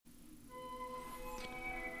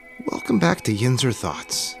Welcome back to Yinzer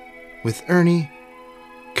Thoughts with Ernie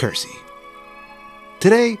Kersey.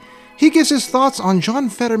 Today, he gives his thoughts on John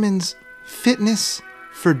Fetterman's Fitness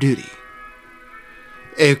for Duty.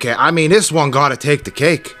 Okay, this one gotta take the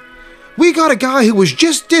cake. We got a guy who was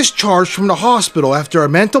just discharged from the hospital after a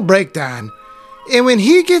mental breakdown, and when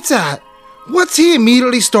he gets out, what's he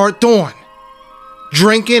immediately start doing?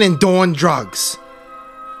 Drinking and doing drugs.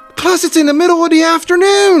 Plus, it's in the middle of the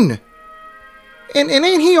afternoon. And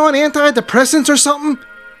ain't he on antidepressants or something?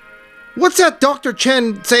 What's that Dr.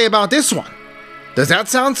 Chen say about this one? Does that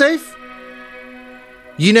sound safe?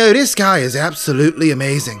 This guy is absolutely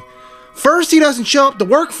amazing. First, he doesn't show up to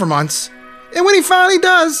work for months, and when he finally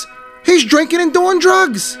does, he's drinking and doing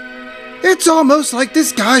drugs. It's almost like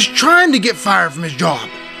this guy's trying to get fired from his job.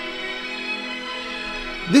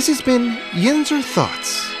 This has been Yinzer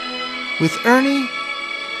Thoughts with Ernie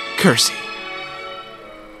Kersey.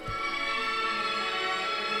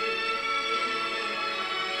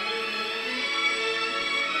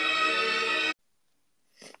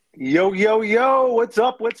 Yo, yo, yo, what's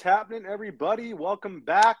up? What's happening, everybody? Welcome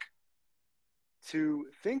back to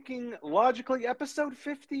Thinking Logically, episode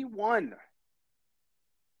 51.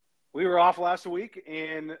 We were off last week,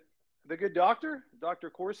 and the good doctor,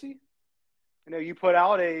 Dr. Corsi, you put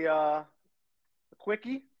out a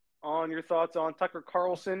quickie on your thoughts on Tucker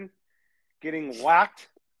Carlson getting whacked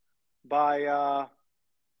by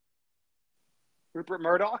Rupert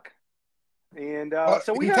Murdoch. And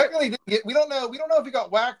so we technically didn't get, we don't know if he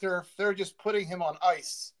got whacked or if they're just putting him on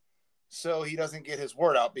ice so he doesn't get his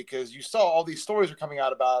word out, because you saw all these stories are coming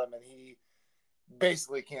out about him and he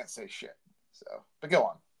basically can't say shit. So, but go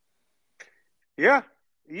on. Yeah,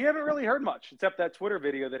 you haven't really heard much except that Twitter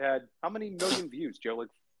video that had how many million views, Joe? Like,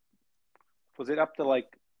 was it up to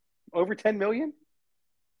over 10 million?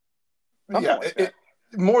 Yeah, it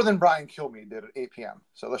more than Brian Kilmeade did at 8 p.m.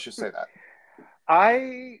 So let's just say that.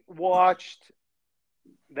 I watched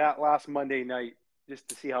that last Monday night just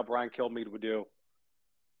to see how Brian Kilmeade would do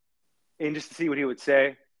and just to see what he would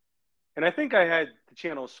say. And I think I had the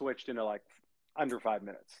channel switched into under 5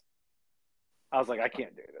 minutes. I was like, I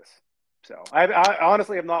can't do this. So I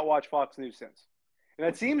honestly have not watched Fox News since. And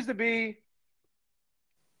that seems to be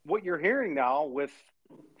what you're hearing now with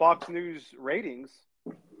Fox News ratings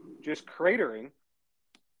just cratering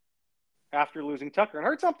after losing Tucker. And I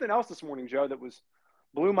heard something else this morning, Joe, that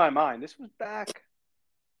blew my mind. This was back,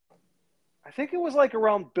 I think it was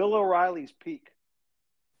around Bill O'Reilly's peak.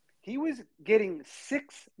 He was getting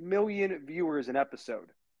 6 million viewers an episode.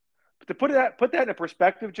 But to put that in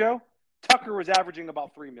perspective, Joe, Tucker was averaging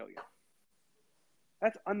about 3 million.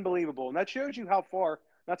 That's unbelievable. And that shows you how far,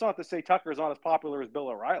 that's not to say Tucker is not as popular as Bill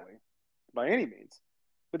O'Reilly by any means.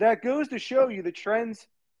 But that goes to show you the trends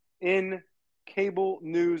in cable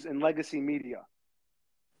news and legacy media.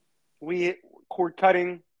 Cord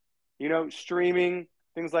cutting, streaming,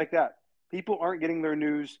 things like that. People aren't getting their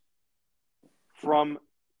news from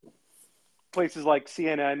places like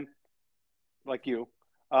CNN, like you,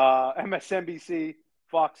 MSNBC,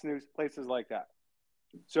 Fox News, places like that.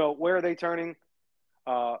 So where are they turning?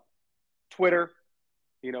 Twitter,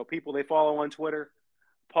 people they follow on Twitter,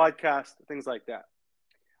 podcasts, things like that.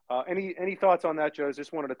 Any thoughts on that, Joe?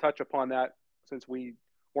 Just wanted to touch upon that since we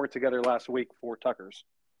weren't together last week for Tucker's.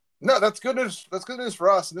 No, that's good news. That's good news for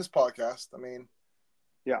us in this podcast.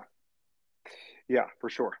 Yeah, for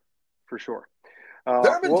sure.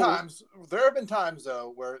 There have been times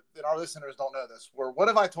though where, and our listeners don't know this, where what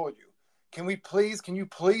have I told you? Can you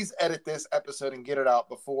please edit this episode and get it out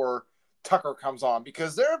before Tucker comes on?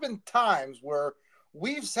 Because there have been times where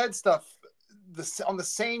we've said stuff on the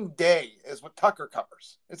same day as what Tucker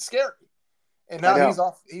covers. It's scary. And now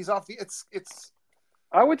he's off the it's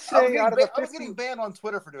I would say I was getting banned on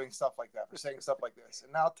Twitter for doing stuff like that, for saying stuff like this.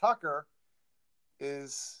 And now Tucker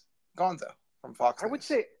is gonzo from Fox News. I would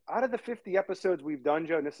say out of the 50 episodes we've done,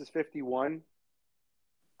 Joe, and this is 51,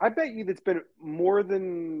 I bet you that's been more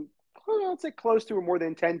than, I'd say close to or more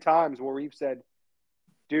than 10 times where we've said,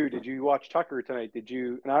 dude, did you watch Tucker tonight? Did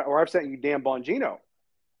you? Or I've sent you Dan Bongino.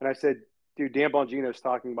 And I said, dude, Dan Bongino's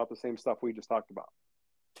talking about the same stuff we just talked about.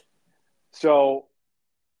 So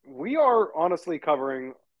we are honestly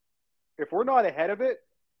covering, if we're not ahead of it,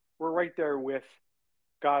 we're right there with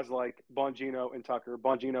guys like Bongino and Tucker.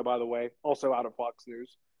 Bongino, by the way, also out of Fox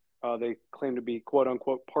News. They claim to be, quote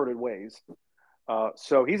unquote, parted ways.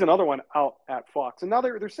 So he's another one out at Fox. And now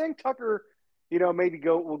they're saying Tucker, maybe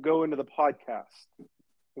will go into the podcast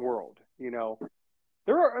world.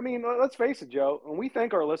 There are, let's face it, Joe, and we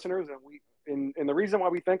thank our listeners, and the reason why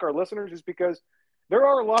we thank our listeners is because there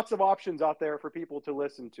are lots of options out there for people to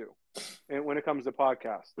listen to, and when it comes to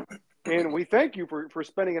podcasts. And we thank you for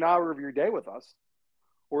spending an hour of your day with us.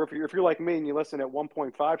 Or if you're like me and you listen at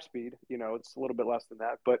 1.5 speed, it's a little bit less than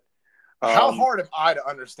that. But how hard am I to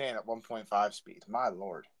understand at 1.5 speed? My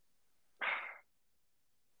Lord.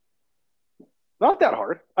 Not that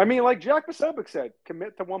hard. I mean, like Jack Posobiec said,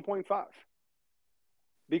 commit to 1.5.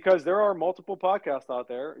 Because there are multiple podcasts out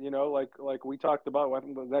there, like we talked about, I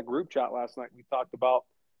think that group chat last night, we talked about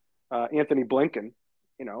Anthony Blinken.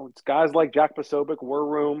 It's guys like Jack Posobiec, War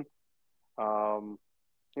Room,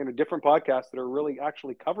 different podcasts that are really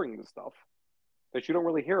actually covering the stuff that you don't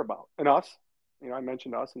really hear about. And us, I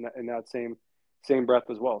mentioned us in that same breath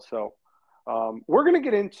as well. So we're going to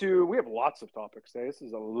get into, we have lots of topics today. This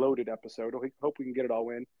is a loaded episode. I hope we can get it all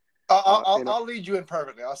in. I'll lead you in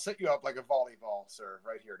perfectly. I'll set you up like a volleyball serve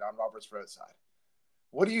right here down Roberts Roadside.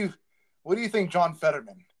 What do you think John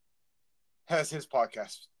Fetterman has his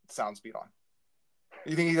podcast sound speed on?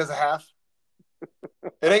 You think he does a half?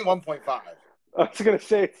 It ain't 1.5. I was going to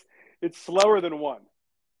say it's slower than 1.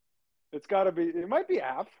 It's got to be. It might be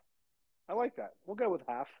half. I like that. We'll go with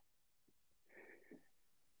half.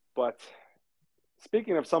 But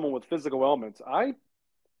speaking of someone with physical ailments, I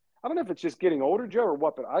don't know if it's just getting older, Joe, or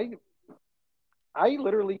what, but I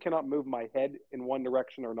literally cannot move my head in one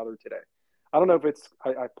direction or another today. I don't know if it's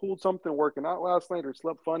I pulled something working out last night or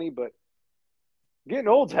slept funny, but getting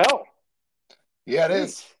old's hell. Yeah, it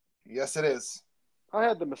is. Yes, it is. I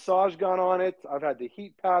had the massage gun on it. I've had the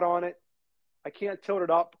heat pad on it. I can't tilt it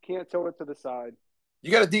up. Can't tilt it to the side.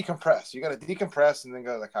 You got to decompress. You got to decompress and then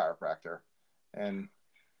go to the chiropractor. And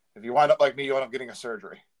if you wind up like me, you end up getting a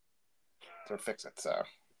surgery to fix it. So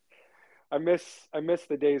I miss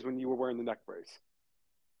the days when you were wearing the neck brace.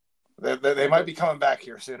 They might be coming back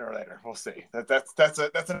here sooner or later. We'll see. That's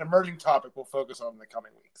an emerging topic we'll focus on in the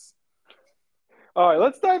coming weeks. All right,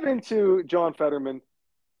 let's dive into John Fetterman.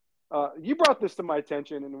 You brought this to my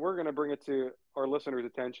attention, and we're going to bring it to our listeners'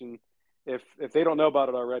 attention if they don't know about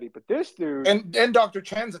it already. But this dude and Dr.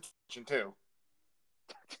 Chen's attention too.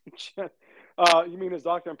 You mean his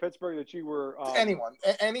doctor in Pittsburgh that you were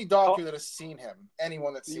any doctor that has seen him,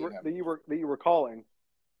 anyone that's seen him that you were calling,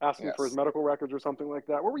 asking for his medical records or something like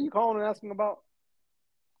that. What were you calling and asking about?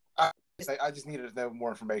 I just needed to know more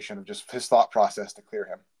information of just his thought process to clear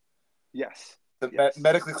him. Yes.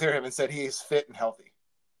 Medically clear him and said he is fit and healthy.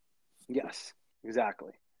 Yes,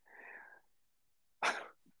 exactly.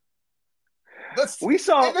 We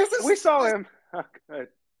saw him. Oh, good.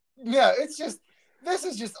 Yeah, this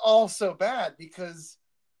is just all so bad because.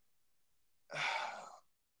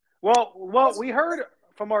 Well, we heard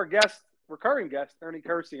from our recurring guest, Ernie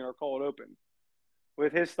Kersey, in our Cold Open,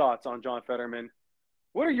 with his thoughts on John Fetterman.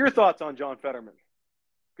 What are your thoughts on John Fetterman?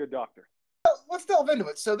 Good doctor. Let's delve into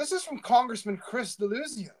it. So this is from Congressman Chris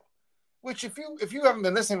Deluzio, which if you haven't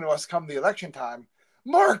been listening to us come the election time,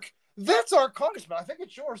 Mark, that's our congressman. I think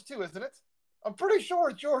it's yours too, isn't it? I'm pretty sure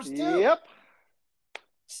it's yours too. Yep.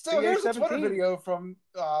 So here's a Twitter video from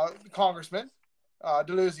Congressman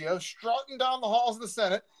Deluzio strutting down the halls of the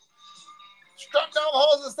Senate.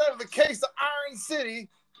 The case of Iron City.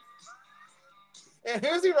 And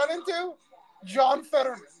who's he run into? John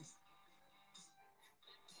Fetterman.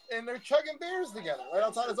 And they're chugging beers together right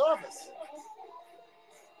outside his office.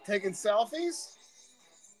 Taking selfies.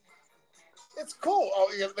 It's cool.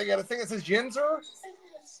 Oh, they got a thing that says Yinzer.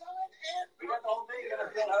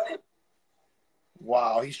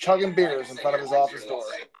 Wow, he's chugging beers in front of his office door.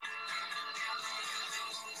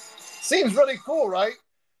 Seems really cool, right?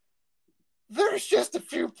 There's just a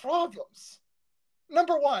few problems.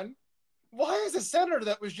 Number one, why is a senator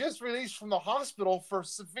that was just released from the hospital for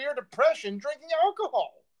severe depression drinking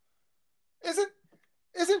alcohol?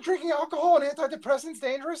 Isn't drinking alcohol and antidepressants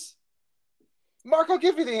dangerous? Mark, I'll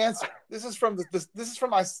give you the answer. This is from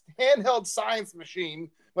my handheld science machine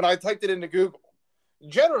when I typed it into Google.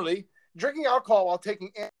 Generally, drinking alcohol while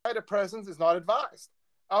taking antidepressants is not advised.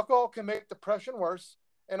 Alcohol can make depression worse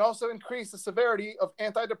and also increase the severity of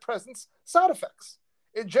antidepressants' side effects.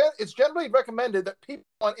 It's generally recommended that people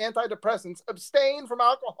on antidepressants abstain from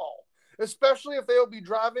alcohol, especially if they will be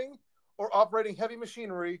driving or operating heavy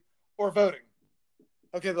machinery or voting.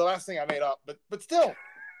 Okay, the last thing I made up, but still.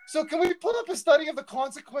 So can we pull up a study of the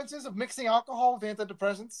consequences of mixing alcohol with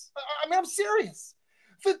antidepressants? I mean, I'm serious.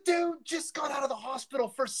 The dude just got out of the hospital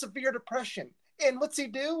for severe depression. And what's he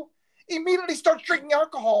do? He immediately starts drinking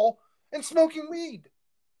alcohol and smoking weed.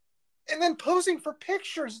 And then posing for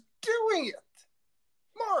pictures doing it.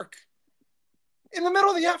 Mark, in the middle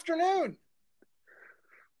of the afternoon.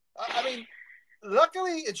 I mean,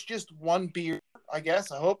 luckily it's just one beer, I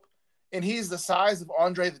guess, I hope. And he's the size of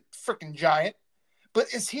Andre the freaking Giant.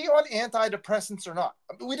 But is he on antidepressants or not?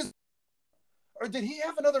 Or did he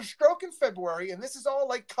have another stroke in February, and this is all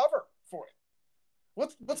like cover for it?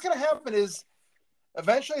 What's going to happen is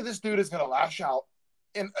eventually this dude is going to lash out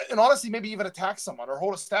and honestly maybe even attack someone or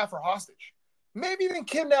hold a staffer hostage. Maybe even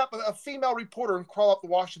kidnap a female reporter and crawl up the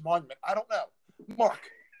Washington Monument. I don't know. Mark,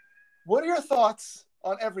 what are your thoughts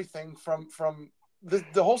on everything from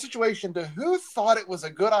the whole situation to who thought it was a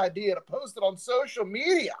good idea to post it on social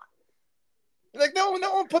media? Like no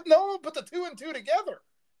one put the two and two together.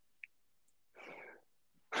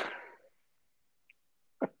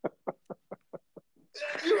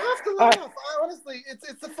 You have to laugh. Honestly,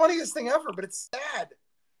 it's the funniest thing ever, but it's sad.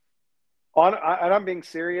 And I'm being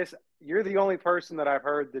serious. You're the only person that I've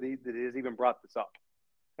heard that has even brought this up,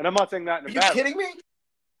 and I'm not saying that in a bad way. Are you kidding me?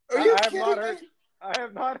 Are you kidding me? I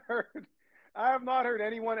have not heard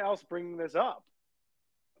anyone else bring this up.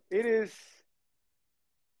 It's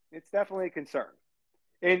definitely a concern.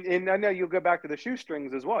 And I know you'll go back to the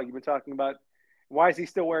shoestrings as well. You've been talking about why is he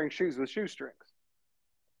still wearing shoes with shoestrings?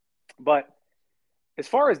 But as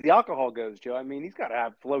far as the alcohol goes, Joe, I mean, he's got to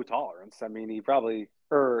have low tolerance. I mean, he's got to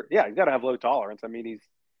have low tolerance. I mean, he's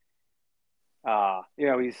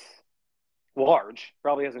large,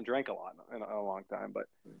 probably hasn't drank a lot in a long time, but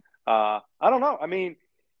I don't know. I mean,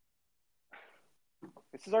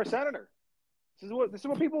 this is our senator. This is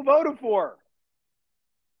what people voted for.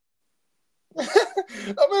 I'm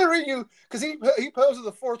going to read you because he posted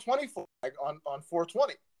the 420 flag on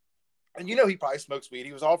 420. And he probably smokes weed.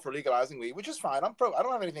 He was all for legalizing weed, which is fine. I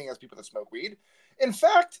don't have anything against people that smoke weed. In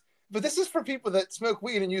fact, but this is for people that smoke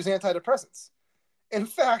weed and use antidepressants. In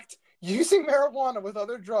fact, using marijuana with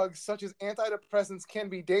other drugs such as antidepressants can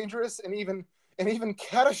be dangerous and even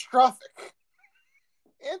catastrophic.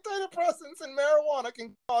 Antidepressants and marijuana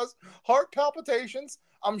can cause heart palpitations.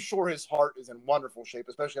 I'm sure his heart is in wonderful shape,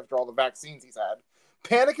 especially after all the vaccines he's had.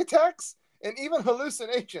 Panic attacks and even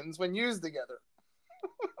hallucinations when used together.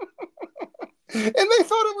 And they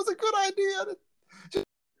thought it was a good idea to just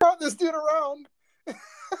brought this dude around.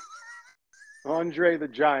 Andre the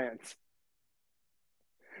Giant.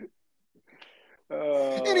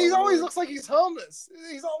 And he always looks like he's homeless.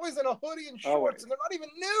 He's always in a hoodie and shorts, and they're not even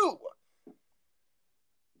new.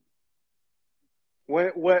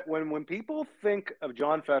 When people think of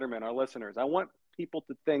John Fetterman, our listeners, I want people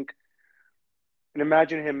to think and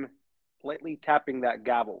imagine him lightly tapping that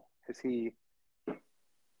gavel as he,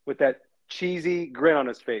 with that cheesy grin on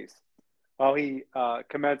his face, while he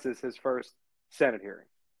commences his first Senate hearing.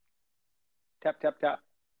 Tap, tap, tap.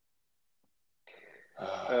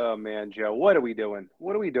 Oh man, Joe, what are we doing?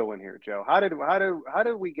 What are we doing here, Joe? How did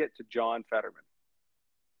we get to John Fetterman?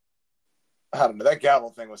 I don't know. That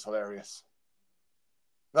gavel thing was hilarious.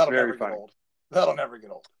 That'll never get old. That'll never get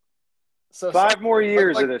old. So 5 more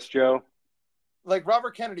years of this, Joe. Like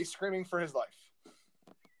Robert Kennedy screaming for his life.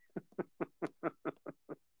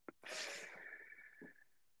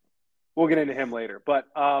 We'll get into him later, but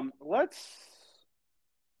let's.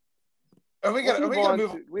 Are we gonna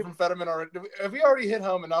move from Fetterman already? Have we already hit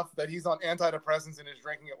home enough that he's on antidepressants and is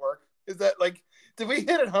drinking at work? Is that like? Did we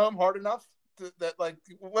hit it home hard enough that like?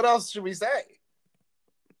 What else should we say?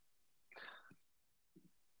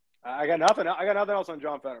 I got nothing else on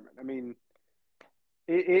John Fetterman. I mean,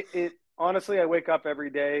 it honestly, I wake up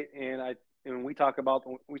every day and we start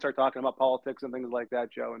talking about politics and things like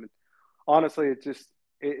that, Joe. And honestly,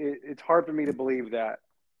 it's hard for me to believe that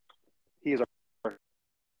he is. I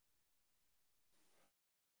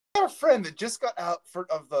have a friend that just got out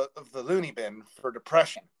of the loony bin for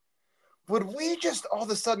depression. Would we just all of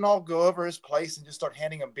a sudden all go over his place and just start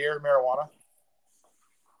handing him beer and marijuana?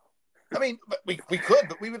 I mean, we could,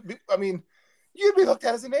 but we would. I mean, you'd be looked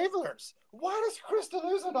at as enablers. Why does Chris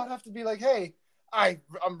D'Eluzo not have to be like, "Hey, I'm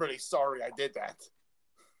really sorry I did that"?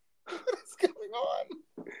 What is going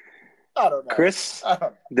on? I don't know. Chris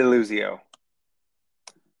D'Eluzo.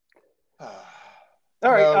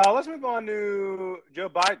 All right, let's move on to Joe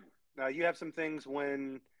Biden. You have some things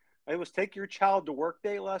when it was Take Your Child to Work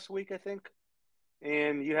Day last week, I think,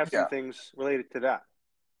 and you have some things related to that.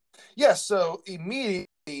 Yeah, so immediately,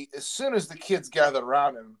 as soon as the kids gathered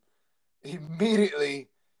around him, immediately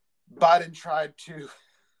Biden tried to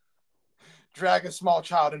drag a small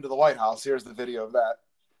child into the White House. Here's the video of that.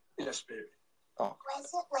 Yes, baby. Oh.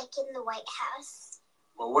 What's it like in the White House?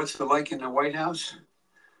 Well, what's it like in the White House?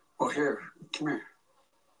 Well, here, come here.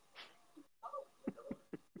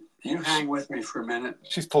 You hang with me for a minute.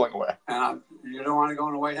 She's pulling away. And you don't want to go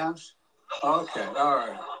in the White House? Okay, all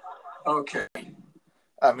right. Okay.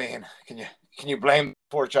 I mean, can you blame the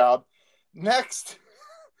poor child? Next,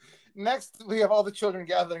 Next, we have all the children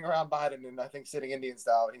gathering around Biden and I think sitting Indian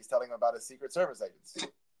style, and he's telling them about his Secret Service agents.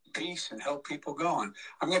 Peace and help people going.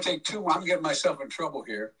 I'm going to take two. I'm getting myself in trouble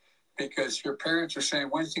here because your parents are saying,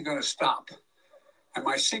 when's he going to stop? And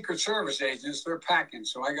my Secret Service agents, they're packing,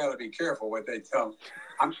 so I got to be careful what they tell me.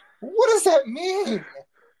 What does that mean?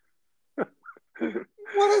 What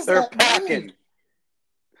does They're that packing. mean?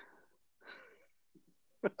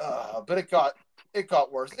 But it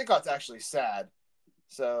got worse. It got actually sad.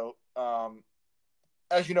 So,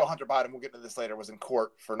 as you know, Hunter Biden, we'll get into this later, was in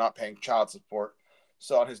court for not paying child support.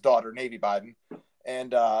 So on his daughter, Navy Biden.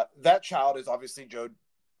 And that child is obviously Joe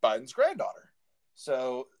Biden's granddaughter.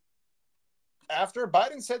 So after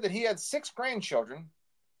Biden said that he had 6 grandchildren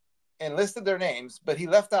and listed their names, but he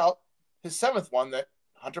left out his 7th one that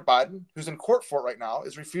Hunter Biden, who's in court for it right now,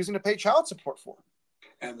 is refusing to pay child support for.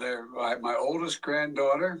 And my oldest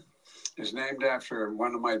granddaughter is named after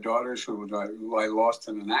one of my daughters who I lost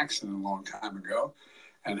in an accident a long time ago.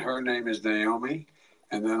 And her name is Naomi.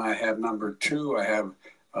 And then I have number 2, I have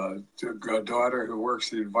a daughter who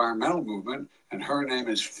works in the environmental movement, and her name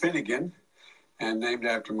is Finnegan, and named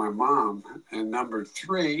after my mom. And number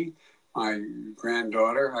 3, my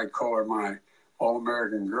granddaughter, I call her my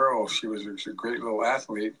All-American girl. She was a great little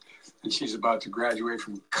athlete, and she's about to graduate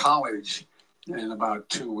from college in about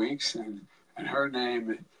 2 weeks. And her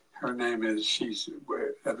name is,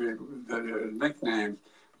 the nickname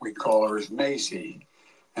we call her is Macy.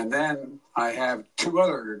 And then I have 2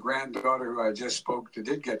 other granddaughter who I just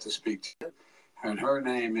did get to speak to. And her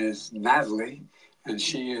name is Natalie, and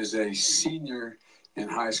she is a senior in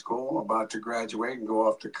high school, about to graduate and go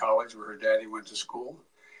off to college where her daddy went to school.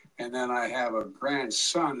 And then I have a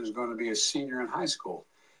grandson who's going to be a senior in high school.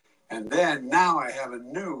 And then now I have a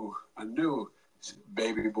new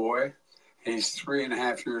baby boy. He's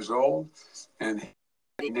 3.5 years old, and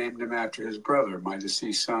he named him after his brother, my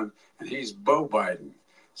deceased son, and he's Beau Biden.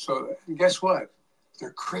 So guess what?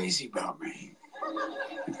 They're crazy about me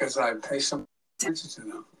because I pay some attention to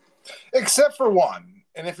them. Except for one.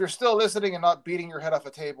 And if you're still listening and not beating your head off a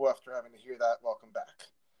table after having to hear that, welcome back.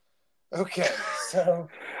 Okay, so...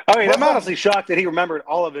 I mean, I'm honestly shocked that he remembered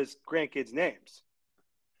all of his grandkids' names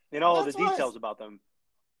and all of the That's details about them.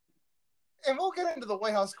 And we'll get into the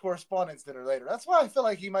White House Correspondents' Dinner later. That's why I feel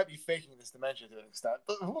like he might be faking this dementia to an extent.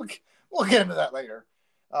 But we'll get into that later.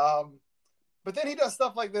 But then he does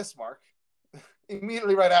stuff like this, Mark,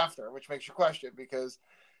 immediately right after, which makes you question, because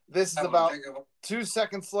this is about 2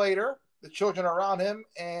 seconds later. The children are around him,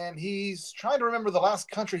 and he's trying to remember the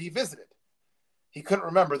last country he visited. He couldn't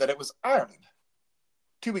remember that it was Ireland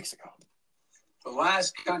 2 weeks ago. The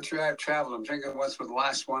last country I've traveled, I'm thinking what's the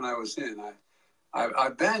last one I was in.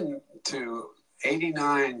 I've been to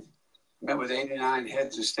 89, met with 89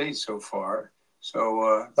 heads of state so far.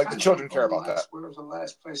 So, like the children care about that. Where was the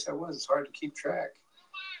last place I was? It's hard to keep track.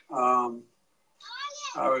 Yeah,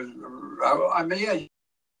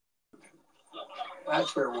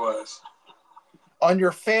 that's where it was. On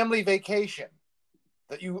your family vacation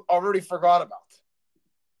that you already forgot about.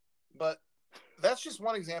 But that's just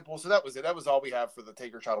one example. So that was it. That was all we have for the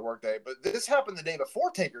Take Your Child to Work Day. But this happened the day before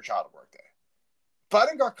Take Your Child to Work Day.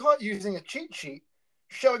 Biden got caught using a cheat sheet,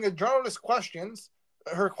 showing a journalist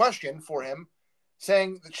her question for him,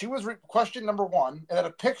 saying that she was question number 1, and had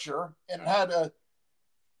a picture, and it had a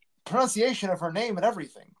pronunciation of her name and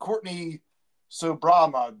everything. Courtney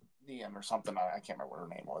Subramanian or something. I can't remember what her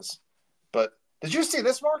name was. But did you see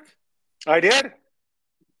this, Mark? I did.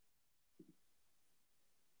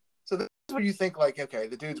 So this is where you think, like, okay,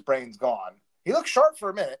 the dude's brain's gone. He looks sharp for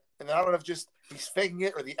a minute, and then I don't know if just he's faking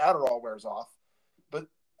it or the Adderall wears off. But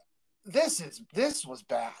this was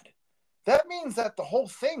bad. That means that the whole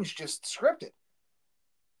thing's just scripted.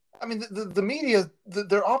 I mean, the media,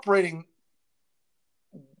 they're operating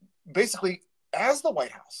basically as the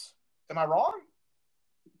White House. Am I wrong?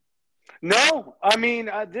 No, I mean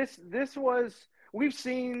this was we've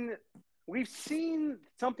seen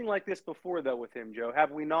something like this before though with him, Joe.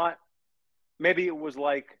 Have we not? Maybe it was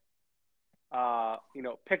like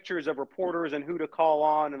pictures of reporters and who to call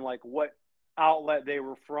on and like what outlet they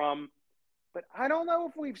were from. But I don't know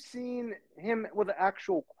if we've seen him with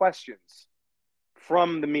actual questions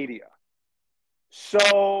from the media.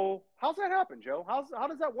 So how's that happen, Joe? How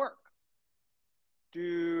does that work?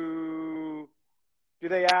 Do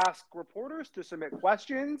they ask reporters to submit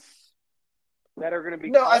questions that are going to be?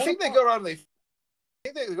 No, I think they go around. The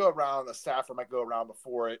staffer might go around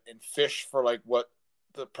before it and fish for like what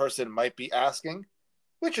the person might be asking,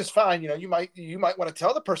 which is fine. You might want to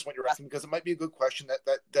tell the person what you're asking because it might be a good question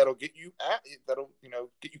that'll get you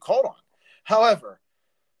get you called on. However,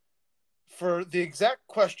 for the exact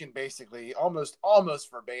question, basically, almost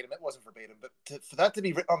verbatim. It wasn't verbatim, but for that to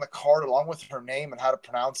be written on the card along with her name and how to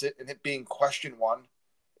pronounce it, and it being question one,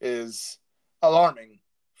 is alarming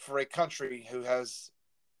for a country who has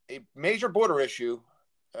a major border issue,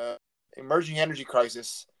 emerging energy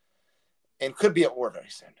crisis, and could be at war very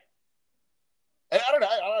soon. And I don't know.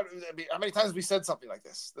 I mean, how many times have we said something like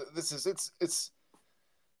this? It's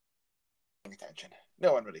attention.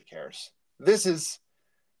 No one really cares.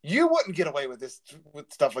 You wouldn't get away with this,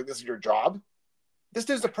 with stuff like this in your job. This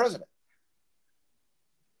dude's the president.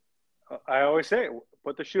 I always say,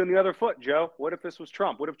 put the shoe in the other foot, Joe. What if this was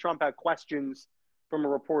Trump? What if Trump had questions from a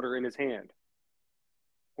reporter in his hand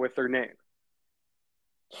with their name?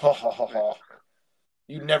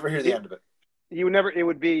 You'd never hear the end of it. You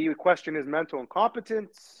would question his mental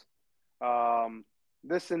incompetence,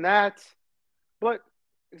 this and that. But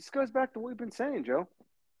this goes back to what we've been saying, Joe.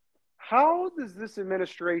 How does this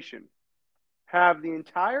administration have the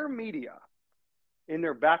entire media in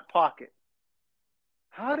their back pocket?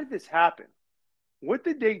 How did this happen? What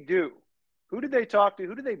did they do? Who did they talk to?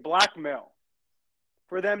 Who did they blackmail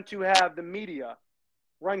for them to have the media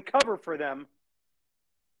run cover for them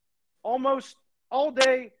almost all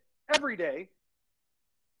day, every day,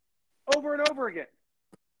 over and over again?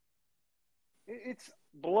 It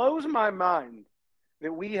blows my mind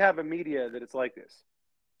that we have a media that it's like this.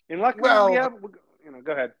 And luckily, we have,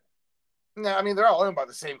 go ahead. No, I mean, they're all owned by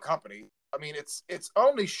the same company. I mean, it's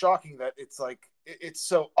only shocking that it's like, it's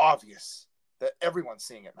so obvious that everyone's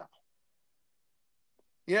seeing it now.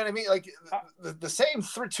 You know what I mean? Like the same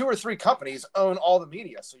two or three companies own all the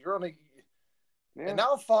media. So you're only, and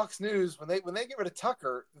now Fox News, when they get rid of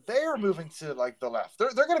Tucker, they're moving to like the left.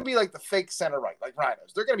 They're going to be like the fake center right, like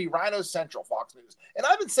Rhinos. They're going to be Rhino Central, Fox News. And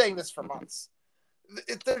I've been saying this for months.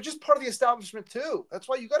 They're just part of the establishment too. That's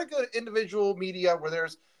why you got to go to individual media where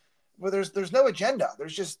there's no agenda.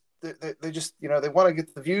 There's just they just they want to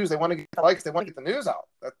get the views, they want to get the likes, they want to get the news out.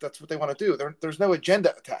 That's what they want to do. There's no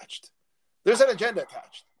agenda attached. There's an agenda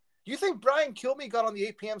attached. Do you think Brian Kilmeade got on the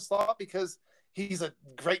 8 p.m. slot because he's a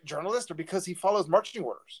great journalist or because he follows marching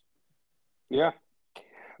orders? Yeah.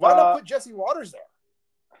 Why not put Jesse Waters there?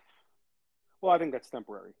 Well, I think that's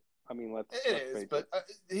temporary. I mean, let's but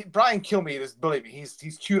Brian Kilmeade is, believe me, he's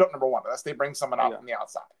queued up number one unless they bring someone out from the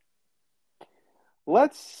outside.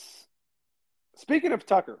 Speaking of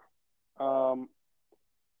Tucker, I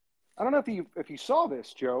don't know if you saw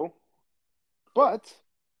this, Joe, but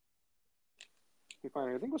let me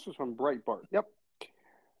find it. I think this was from Breitbart. Yep.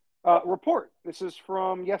 Report. This is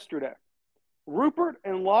from yesterday. Rupert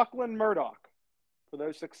and Lachlan Murdoch, for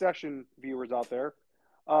those Succession viewers out there,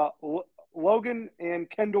 Logan and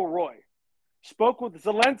Kendall Roy spoke with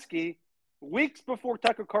Zelensky weeks before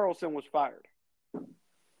Tucker Carlson was fired.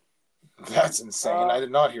 That's insane. I did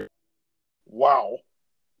not hear. Wow.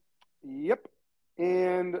 Yep.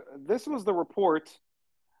 And this was the report.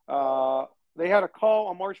 They had a call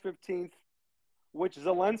on March 15th, which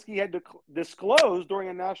Zelensky had disclosed during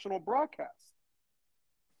a national broadcast.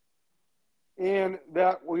 And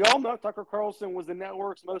that we all know Tucker Carlson was the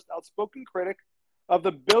network's most outspoken critic of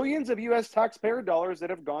the billions of U.S. taxpayer dollars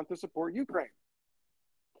that have gone to support Ukraine.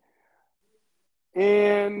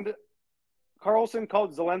 And Carlson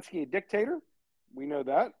called Zelensky a dictator. We know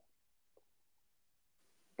that.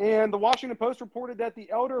 And the Washington Post reported that the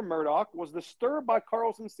elder Murdoch was disturbed by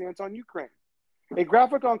Carlson's stance on Ukraine. A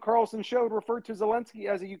graphic on Carlson's show referred to Zelensky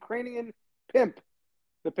as a Ukrainian pimp,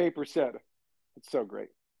 the paper said. It's so great.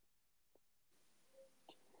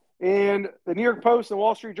 And the New York Post and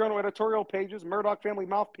Wall Street Journal editorial pages, Murdoch family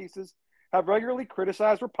mouthpieces, have regularly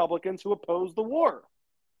criticized Republicans who oppose the war.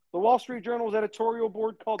 The Wall Street Journal's editorial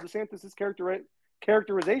board called DeSantis'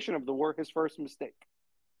 characterization of the war his first mistake.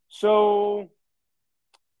 So,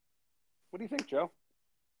 what do you think, Joe?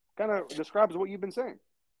 Kind of describes what you've been saying.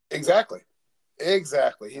 Exactly.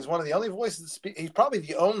 He's one of the only voices. He's probably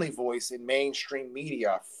the only voice in mainstream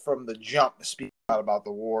media from the jump to speak out about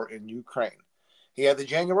the war in Ukraine. He had the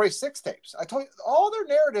January 6th tapes. I told you, all their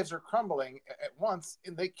narratives are crumbling at once,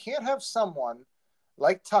 and they can't have someone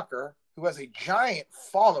like Tucker, who has a giant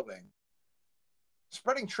following,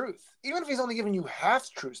 spreading truth. Even if he's only giving you half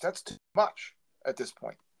truths, that's too much at this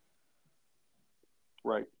point.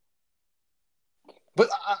 Right. But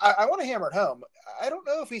I want to hammer it home. I don't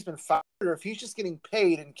know if he's been fired or if he's just getting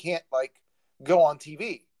paid and can't go on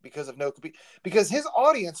TV because his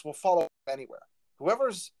audience will follow him anywhere.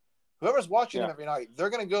 Whoever's watching him every night, they're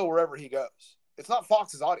going to go wherever he goes. It's not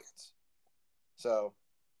Fox's audience. So,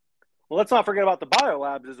 well, let's not forget about the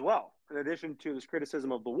biolabs as well. In addition to this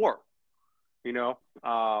criticism of the war,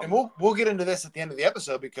 and we'll get into this at the end of the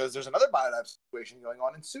episode because there's another biolab situation going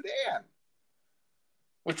on in Sudan.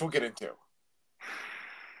 which we'll get into.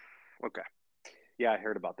 Okay. Yeah, I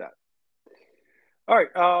heard about that. All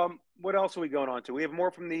right. What else are we going on to? We have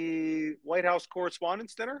more from the White House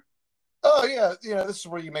Correspondents' Dinner. Oh, yeah. This is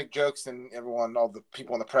where you make jokes and all the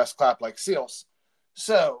people in the press clap like seals.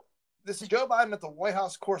 So this is Joe Biden at the White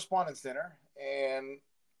House Correspondents' Dinner, and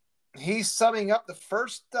he's summing up the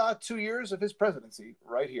first 2 years of his presidency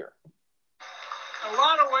right here. In a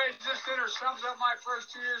lot of ways, this dinner sums up my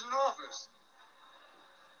first 2 years in office.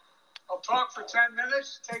 I'll talk for 10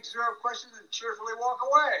 minutes, take 0 questions, and cheerfully walk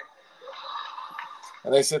away.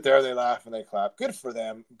 And they sit there, they laugh, and they clap. Good for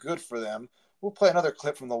them. Good for them. We'll play another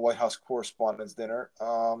clip from the White House Correspondents' Dinner.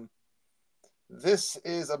 This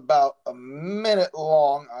is about a minute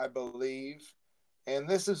long, I believe. And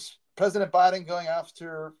this is President Biden going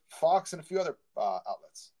after Fox and a few other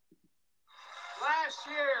outlets. Last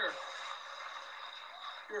year,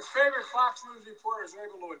 your favorite Fox News reporters were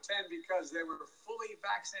able to attend because they were fully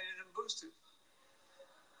vaccinated and boosted.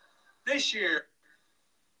 This year,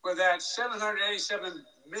 with that $787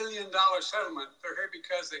 million settlement, they're here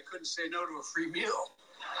because they couldn't say no to a free meal.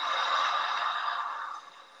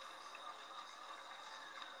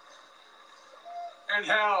 And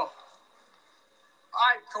hell,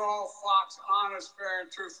 I'd call Fox honest, fair, and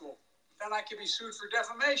truthful. Then I could be sued for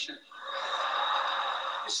defamation.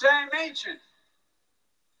 You say I'm ancient.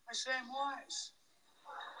 I say I'm wise.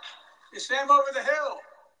 You say I'm over the hill.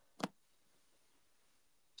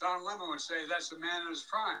 Don Lemon would say that's a man in his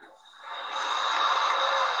prime.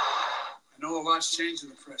 I know a lot's changed in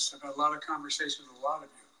the press. I've had a lot of conversations with a lot of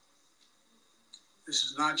you. This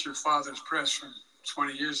is not your father's press from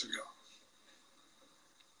 20 years ago.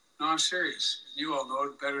 No, I'm serious. You all know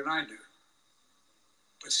it better than I do.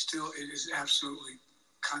 But still, it is absolutely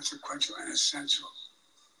consequential and essential.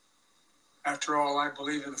 After all, I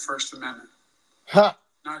believe in the First Amendment. Huh.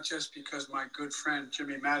 Not just because my good friend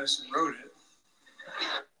Jimmy Madison wrote it.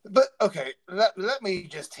 But, okay, let me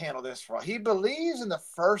just handle this for all. He believes in the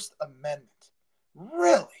First Amendment.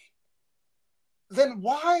 Really? Then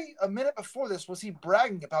why, a minute before this, was he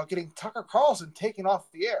bragging about getting Tucker Carlson taken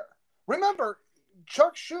off the air? Remember,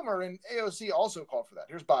 Chuck Schumer and AOC also called for that.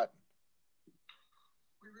 Here's Biden.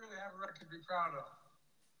 We really have a record to be proud of.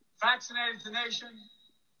 Vaccinated the nation,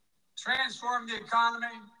 transformed the economy,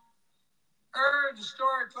 earned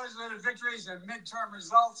historic legislative victories and midterm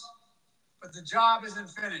results, but the job isn't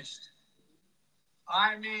finished.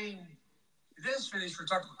 I mean, it is finished for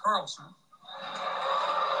Tucker Carlson.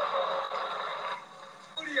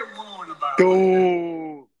 What are you mooing about?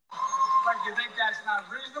 Go. Like you think that's not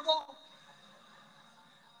reasonable?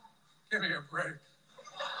 Give me a break.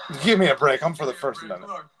 Give me a break. I'm for the First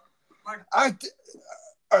Amendment. Look,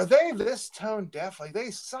 are they this tone deaf? Like,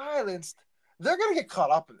 they silenced. They're going to get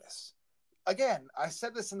caught up in this. Again, I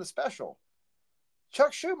said this in the special.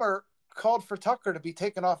 Chuck Schumer called for Tucker to be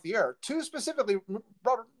taken off the air, to specifically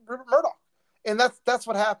Rupert Murdoch. And that's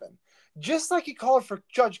what happened. Just like he called for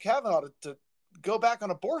Judge Kavanaugh to go back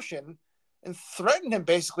on abortion and threatened him,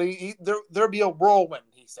 basically, there'll be a whirlwind,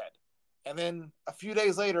 he said. And then a few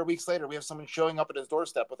days later, weeks later, we have someone showing up at his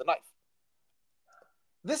doorstep with a knife.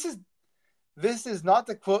 This is not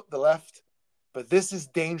to quote the left, but this is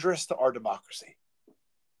dangerous to our democracy.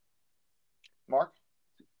 Mark?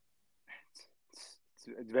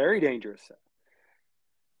 It's very dangerous.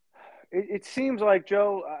 It seems like,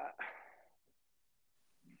 Joe,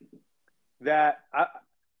 that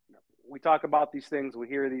we talk about these things, we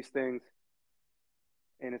hear these things,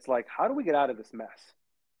 and it's like, how do we get out of this mess?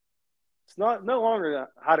 It's no longer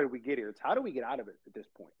how did we get here. It's how do we get out of it at this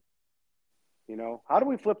point? You know, how do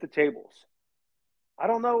we flip the tables? I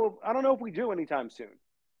don't know if we do anytime soon,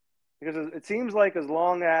 because it seems like as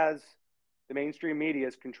long as the mainstream media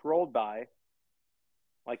is controlled by,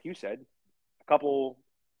 like you said, a couple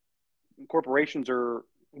corporations or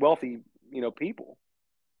wealthy, people.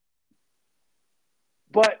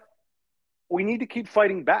 But we need to keep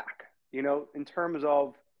fighting back, in terms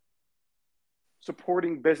of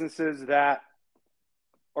supporting businesses that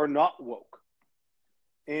are not woke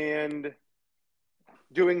and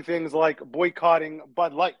doing things like boycotting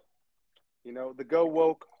Bud Light, the go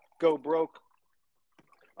woke, go broke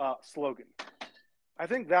slogan. I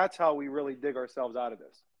think that's how we really dig ourselves out of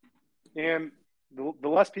this. And the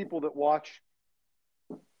less people that watch,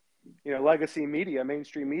 legacy media,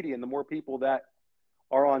 mainstream media, and the more people that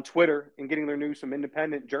are on Twitter and getting their news from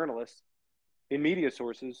independent journalists in media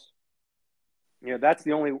sources, that's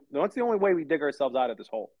the only way we dig ourselves out of this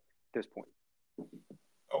hole at this point.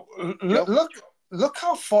 Look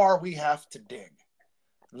how far we have to dig.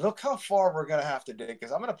 Look how far we're going to have to dig,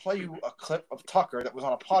 because I'm going to play you a clip of Tucker that was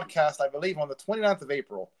on a podcast, I believe, on the 29th of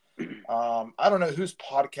April. I don't know whose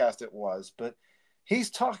podcast it was, but he's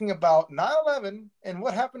talking about 9/11 and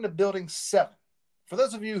what happened to Building 7. For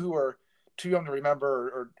those of you who are too young to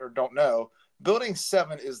remember or don't know, Building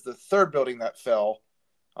 7 is the third building that fell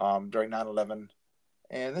during 9/11.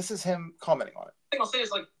 And this is him commenting on it. The thing I'll say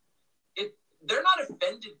is, like, they're not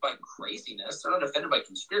offended by craziness. They're not offended by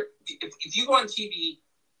conspiracy. If you go on TV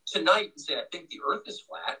tonight and say, I think the earth is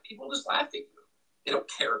flat, people just laugh at you. They don't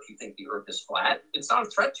care if you think the earth is flat. It's not a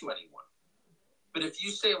threat to anyone. But if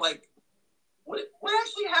you say, like, what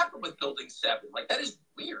actually happened with Building 7? Like, that is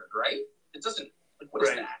weird, right? It doesn't, like, what is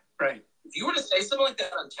that? Right. If you were to say something like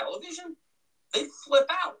that on television, they'd flip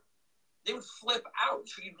out. They would flip out.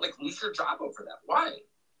 You'd, like, lose your job over that. Why?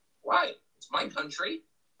 It's my country.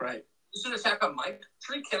 Right. This is an attack on my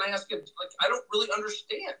country. Can I ask you, like, I don't really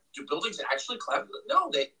understand. Do buildings actually collapse?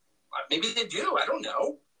 No, maybe they do. I don't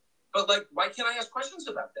know. But, like, why can't I ask questions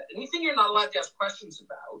about that? Anything you're not allowed to ask questions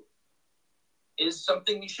about is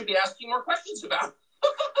something you should be asking more questions about.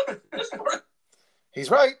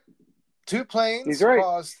 He's right. 2 planes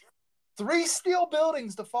caused 3 steel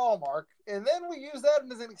buildings to fall, Mark, and then we use that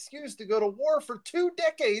as an excuse to go to war for 2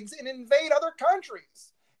 decades and invade other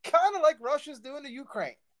countries, kind of like Russia's doing to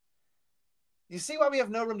Ukraine. You see why we have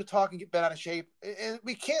no room to talk and get bent out of shape? And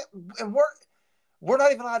we can't, and we're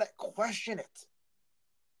not even allowed to question it.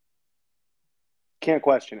 Can't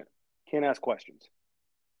question it. Can't ask questions.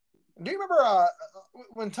 Do you remember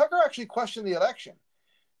when Tucker actually questioned the election?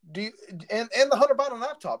 And the Hunter Biden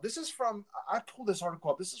laptop? This is from, I pulled this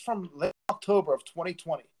article up. This is from late October of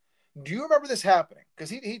 2020. Do you remember this happening? Because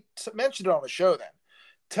he mentioned it on the show then.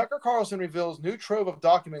 Tucker Carlson reveals new trove of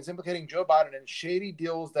documents implicating Joe Biden in shady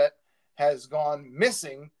deals that has gone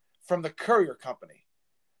missing from the Courier Company.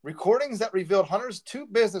 Recordings that revealed Hunter's 2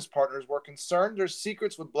 business partners were concerned their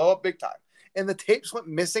secrets would blow up big time. And the tapes went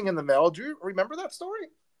missing in the mail. Do you remember that story?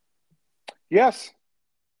 Yes.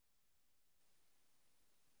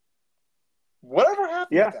 Whatever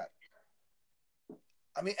happened with that?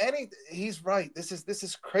 I mean, he's right. This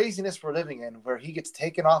is craziness we're living in, where he gets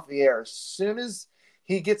taken off the air as soon as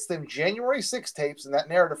he gets them January 6 tapes and that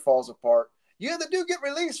narrative falls apart. The dude get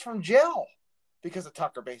released from jail because of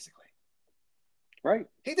Tucker, basically. Right.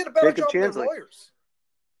 He did a better job than their lawyers.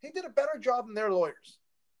 He did a better job than their lawyers.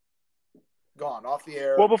 Gone off the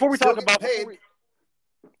air. Well, before we talk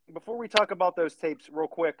about those tapes real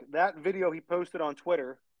quick, that video he posted on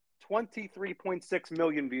Twitter, 23.6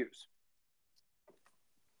 million views.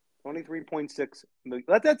 23.6 million.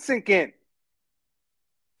 Let that sink in.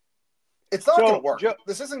 It's not going to work.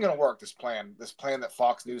 This isn't going to work, this plan that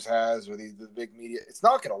Fox News has or the big media. It's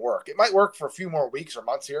not going to work. It might work for a few more weeks or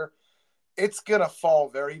months here. It's going to fall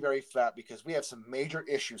very, very flat because we have some major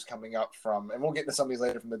issues coming up from, and we'll get into some of these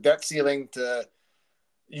later, from the debt ceiling to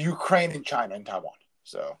Ukraine and China and Taiwan.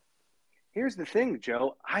 So here's the thing,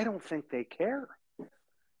 Joe. I don't think they care.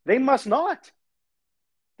 They must not.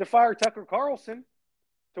 To fire Tucker Carlson,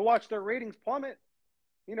 to watch their ratings plummet.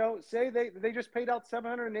 Say they just paid out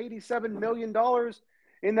 $787 million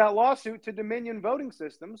in that lawsuit to Dominion Voting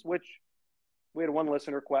Systems, which we had one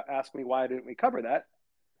listener ask me, why didn't we cover that?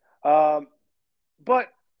 But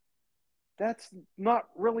that's not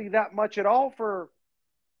really that much at all for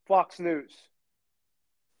Fox News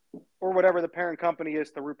or whatever the parent company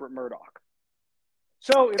is to Rupert Murdoch.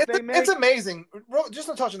 So it's amazing, just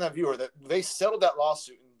to touch on that viewer, that they settled that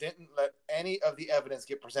lawsuit and didn't let any of the evidence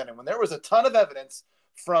get presented when there was a ton of evidence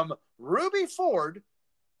from Ruby Ford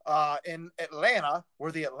in Atlanta,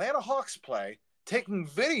 where the Atlanta Hawks play, taking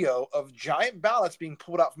video of giant ballots being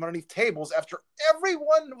pulled out from underneath tables after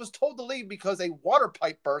everyone was told to leave because a water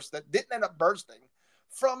pipe burst that didn't end up bursting,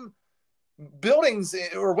 from buildings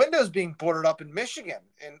or windows being boarded up in Michigan,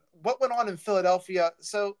 and what went on in Philadelphia.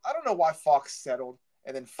 So I don't know why Fox settled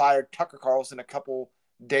and then fired Tucker Carlson a couple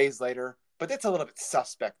days later, but that's a little bit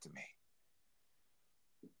suspect to me.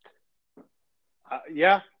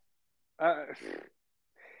 Yeah,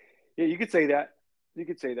 you could say that.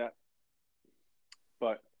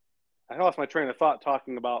 But I lost my train of thought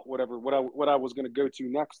talking about what I was going to go to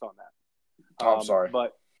next on that. I'm sorry,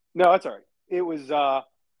 but no, that's all right. It was I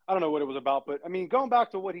don't know what it was about, but I mean, going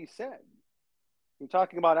back to what he said, you're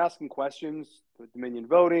talking about asking questions, the Dominion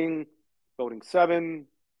voting 7,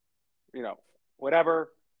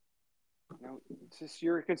 whatever. It's just,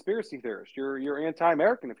 you're a conspiracy theorist. You're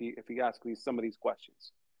anti-American if you ask some of these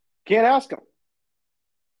questions. Can't ask them.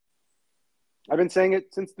 I've been saying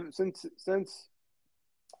it since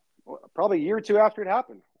probably a year or two after it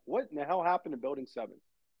happened. What in the hell happened to Building 7?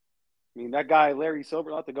 I mean, that guy Larry Silver,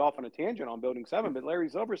 not to go off on a tangent on Building 7, but Larry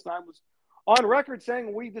Silverstein was on record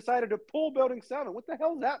saying we decided to pull Building 7. What the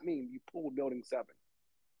hell does that mean? You pulled Building 7?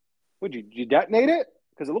 Did you detonate it?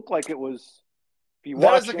 Because it looked like it was. If you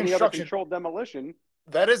That is watch a any other construction- controlled demolition,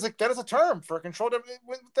 That is a term for a controlled.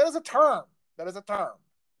 That is a term. That is a term.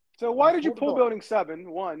 so why did you Controlled pull Building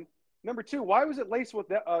 7? One. Number two, why was it laced with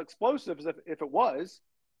explosives if it was?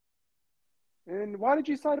 And why did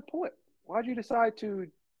you decide to pull it? Why did you decide to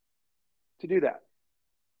do that?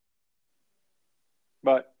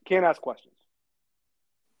 But can't ask questions.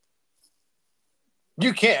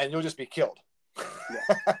 You can. You'll just be killed.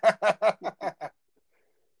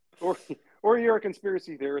 Or you're a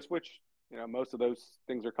conspiracy theorist, which most of those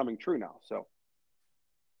things are coming true now. So,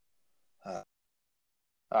 all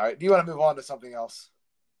right. Do you want to move on to something else?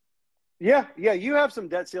 yeah. You have some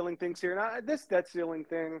debt ceiling things here. Now, this debt ceiling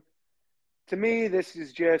thing, to me, this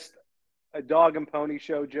is just a dog and pony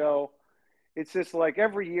show, Joe. It's just like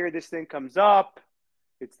every year this thing comes up.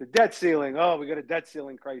 It's the debt ceiling. Oh, we got a debt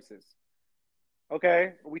ceiling crisis.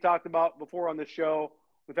 Okay, we talked about before on this show.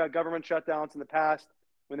 We've had government shutdowns in the past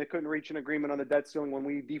when they couldn't reach an agreement on the debt ceiling, when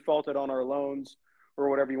we defaulted on our loans or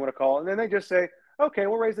whatever you want to call it. And then they just say, okay,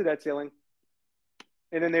 we'll raise the debt ceiling.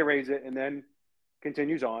 And then they raise it and then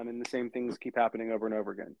continues on. And the same things keep happening over and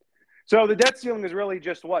over again. So the debt ceiling is really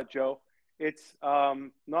just what, Joe? It's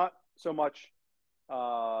not so much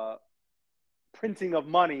printing of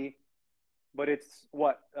money, but it's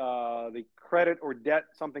what the credit or debt,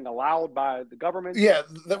 something allowed by the government. Yeah,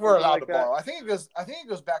 that we're allowed like to borrow. I think it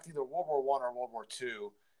goes back to either World War I or World War II,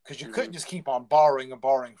 because you couldn't just keep on borrowing and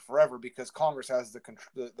borrowing forever, because Congress has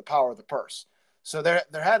the power of the purse. So there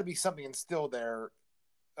had to be something instilled there,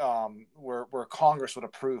 where Congress would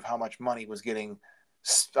approve how much money was getting.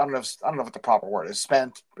 I don't know what the proper word is.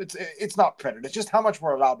 Spent. It's not printed. It's just how much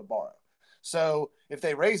we're allowed to borrow. So if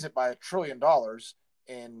they raise it by $1 trillion,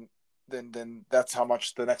 and then that's how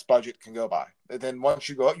much the next budget can go by. And then once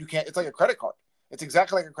you go up, you can't. It's like a credit card. It's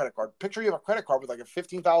exactly like a credit card. Picture you have a credit card with like a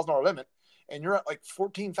 $15,000 limit, and you're at like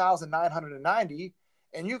 $14,990,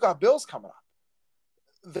 and you got bills coming up.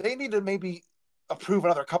 They need to maybe approve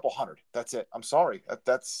another couple hundred. That's it. I'm sorry.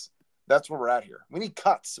 That's where we're at here. We need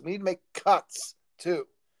cuts. We need to make cuts too.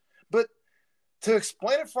 But to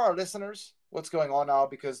explain it for our listeners, what's going on now,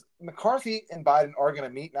 because McCarthy and Biden are going to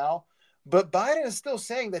meet now, but Biden is still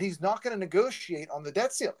saying that he's not going to negotiate on the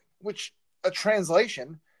debt ceiling, which a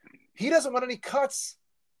translation, he doesn't want any cuts.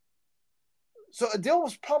 So a deal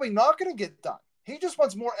was probably not going to get done. He just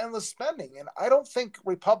wants more endless spending. And I don't think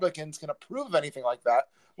Republicans can approve of anything like that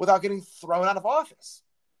without getting thrown out of office.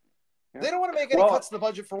 Yeah. They don't want to make any cuts to the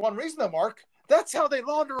budget for one reason, though, Mark. That's how they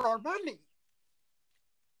launder our money.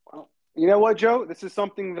 Well, you know what, Joe? This is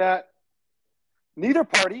something that neither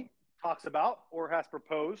party talks about or has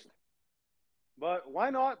proposed. But why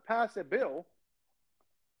not pass a bill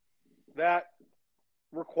that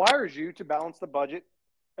requires you to balance the budget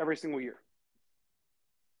every single year?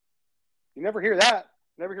 You never hear that.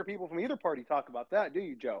 Never hear people from either party talk about that, do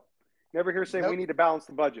you, Joe? Never hear say we need to balance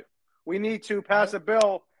the budget. We need to pass a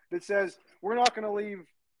bill that says we're not going to leave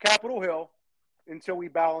Capitol Hill until we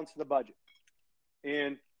balance the budget.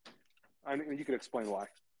 And I mean, you could explain why.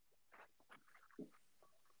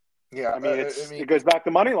 Yeah, I mean, it goes back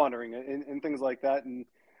to money laundering and things like that, and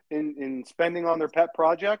in spending on their pet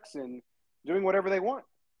projects and doing whatever they want.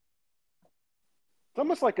 It's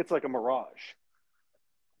almost like it's like a mirage.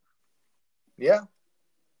 Yeah.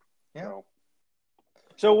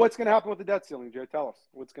 So what's going to happen with the debt ceiling, Joe? Tell us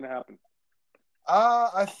what's going to happen.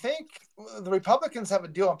 I think the Republicans have a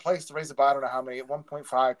deal in place to raise it by, I don't know how many,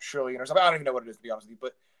 1.5 trillion or something. I don't even know what it is, to be honest with you.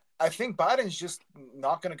 But I think Biden's just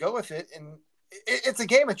not going to go with it. And it's a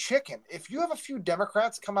game of chicken. If you have a few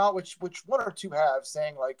Democrats come out, which one or two have,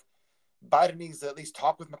 saying like Biden needs to at least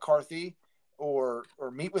talk with McCarthy or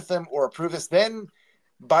meet with them or approve this, then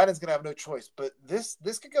Biden's going to have no choice. But this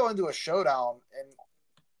could go into a showdown,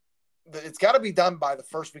 and it's got to be done by the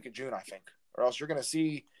first week of June, I think, or else you're going to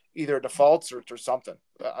see either defaults or something.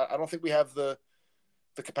 I don't think we have the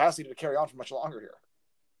capacity to carry on for much longer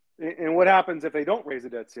here. And what happens if they don't raise the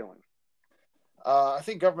debt ceiling? I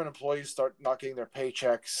think government employees start not getting their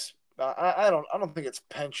paychecks. I don't think it's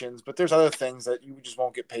pensions, but there's other things that you just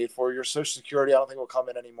won't get paid for. Your Social Security, I don't think will come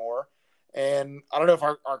in anymore. And I don't know if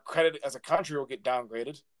our credit as a country will get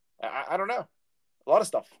downgraded. I don't know. A lot of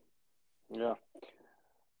stuff. Yeah.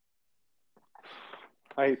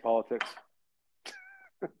 I hate politics.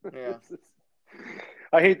 Yeah.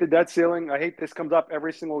 I hate the debt ceiling. I hate this comes up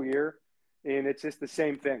every single year, and it's just the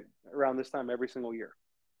same thing around this time every single year.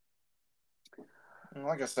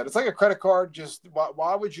 Like I said, it's like a credit card. Just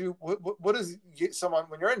why would you? What is someone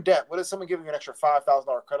when you're in debt? What is someone giving you an extra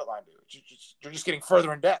 $5,000 credit line do? You're just getting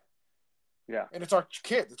further in debt. Yeah, and it's our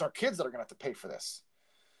kids. It's our kids that are going to have to pay for this.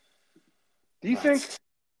 Do you think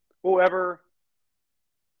will ever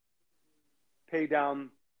pay down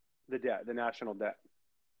the debt, the national debt.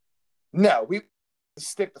 No, we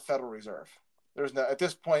stick to Federal Reserve. There's no, at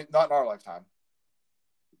this point, not in our lifetime.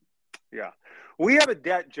 Yeah. We have a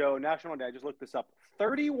debt, Joe, national debt. I just looked this up.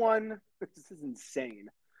 31, this is insane,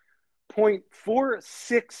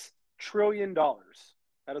 $0.46 trillion.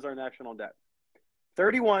 That is our national debt.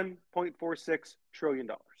 $31.46 trillion.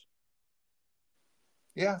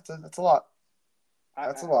 Yeah, that's a lot.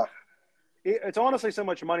 That's a lot. It's honestly so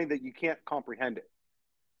much money that you can't comprehend it.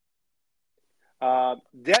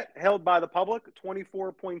 Debt held by the public,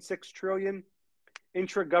 $24.6 trillion.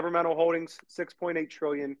 Intragovernmental holdings, $6.8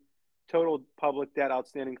 trillion. Total public debt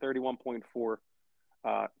outstanding, $31.4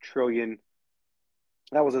 trillion.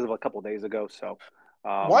 That was as of a couple of days ago. So,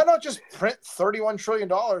 why not just print $31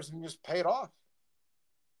 trillion and just pay it off?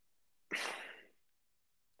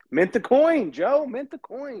 Mint the coin, Joe. Mint the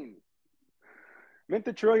coin. Mint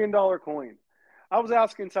the $1 trillion coin. I was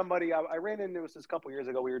asking somebody. I ran into this a couple of years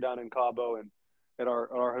ago. We were down in Cabo and at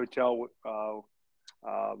our hotel.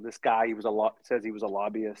 This guy, says he was a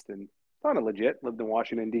lobbyist and kind of legit. Lived in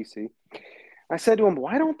Washington D.C. I said to him,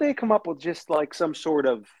 "Why don't they come up with just like some sort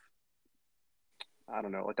of, I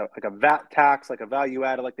don't know, like a VAT tax, like a value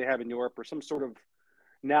added, like they have in Europe, or some sort of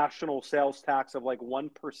national sales tax of like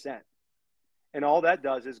 1%, and all that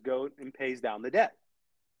does is go and pays down the debt,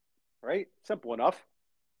 right? Simple enough."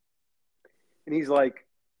 And he's like,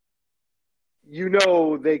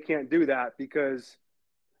 they can't do that because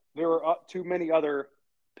there are too many other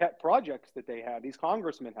pet projects that they have, these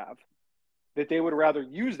congressmen have, that they would rather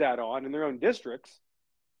use that on in their own districts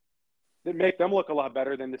that make them look a lot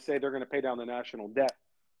better than to say they're going to pay down the national debt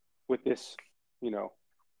with this,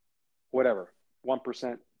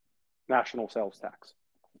 1% national sales tax.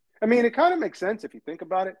 I mean, it kind of makes sense if you think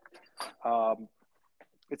about it.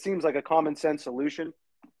 It seems like a common sense solution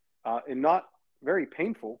and not very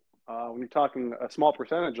painful when you're talking a small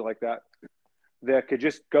percentage like that could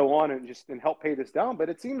just go on and help pay this down. But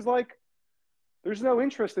it seems like there's no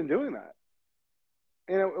interest in doing that.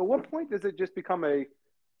 And at what point does it just become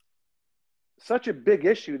such a big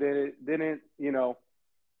issue that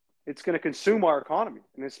it's going to consume our economy,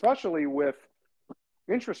 and especially with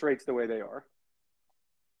interest rates the way they are.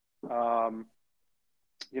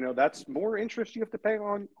 That's more interest you have to pay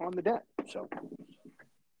on the debt. So,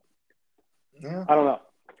 yeah, I don't know.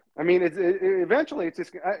 I mean, eventually it's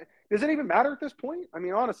just. Does it even matter at this point? I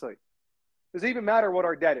mean, honestly, does it even matter what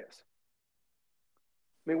our debt is?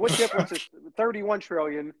 I mean, what difference is 31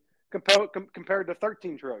 trillion compared to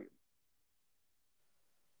 13 trillion?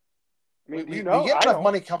 I mean, we get enough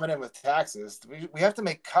money coming in with taxes. We have to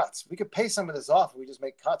make cuts. We could pay some of this off if we just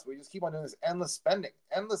make cuts. We just keep on doing this endless spending,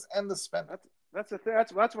 endless spending. That's the thing.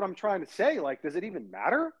 That's what I'm trying to say. Like, does it even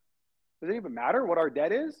matter? Does it even matter what our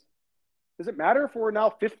debt is? Does it matter if we're now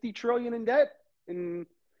 50 trillion in debt in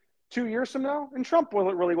 2 years from now? And Trump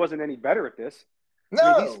really wasn't any better at this. No,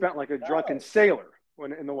 I mean, he spent like a drunken sailor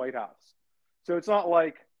when in the White House. So it's not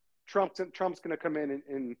like Trump's going to come in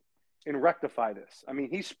and rectify this. I mean,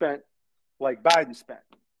 he spent like Biden spent.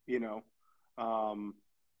 It's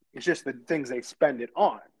just the things they spend it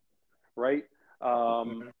on, right?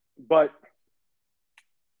 But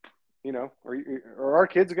are our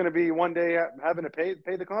kids going to be one day having to pay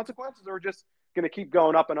the consequences, or just going to keep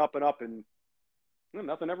going up and up and up, and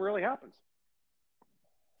nothing ever really happens?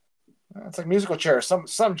 It's like musical chairs.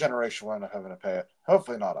 Some generation will end up having to pay it.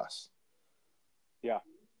 Hopefully not us. Yeah.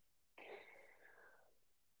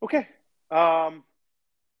 Okay.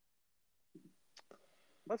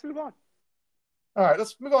 Let's move on. All right,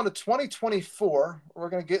 let's move on to 2024. We're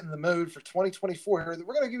going to get in the mood for 2024 here.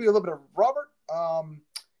 We're going to give you a little bit of Robert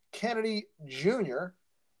Kennedy Jr.,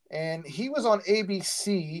 and he was on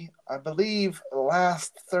ABC, I believe,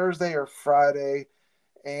 last Thursday or Friday.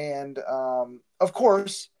 And, of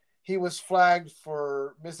course, he was flagged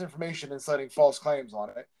for misinformation and citing false claims on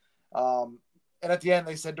it. And at the end,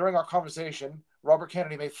 they said, during our conversation, Robert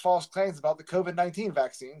Kennedy made false claims about the COVID-19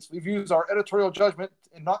 vaccines. We've used our editorial judgment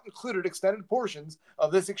and not included extended portions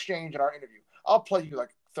of this exchange in our interview. I'll play you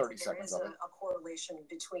like 30 seconds of it. There is a correlation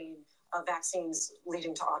between vaccines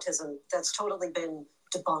leading to autism that's totally been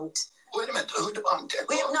debunked. Wait a minute, who debunked it?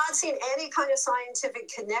 We have not seen any kind of scientific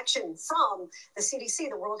connection from the CDC,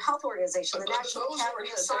 the World Health Organization, the National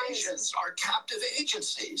Academy of Sciences. Are captive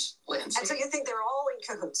agencies, Lindsay. And so you think they're all in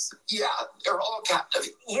cahoots? Yeah, they're all captive.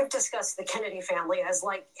 You've discussed the Kennedy family as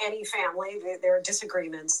like any family. There are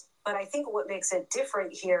disagreements. But I think what makes it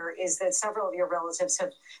different here is that several of your relatives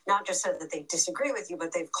have not just said that they disagree with you,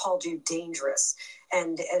 but they've called you dangerous.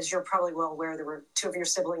 And as you're probably well aware, there were two of your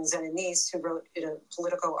siblings and a niece who wrote in a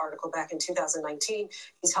Politico article back in 2019.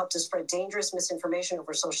 He's helped to spread dangerous misinformation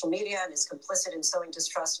over social media and is complicit in sowing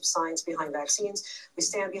distrust of science behind vaccines. We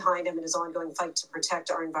stand behind him in his ongoing fight to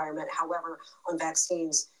protect our environment. However, on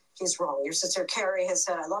vaccines, he's wrong. Your sister Carrie has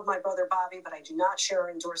said, I love my brother Bobby, but I do not share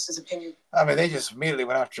or endorse his opinion. I mean, they just immediately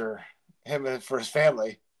went after him for his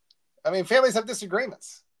family. I mean, families have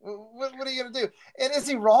disagreements. What are you going to do? And is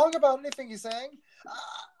he wrong about anything he's saying?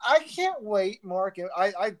 I can't wait, Mark.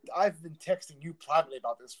 I've been texting you privately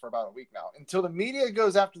about this for about a week now, until the media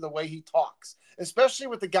goes after the way he talks, especially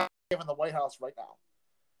with the guy in the White House right now.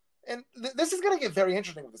 And this is going to get very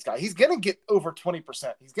interesting with this guy. He's going to get over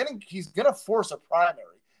 20%. He's going to force a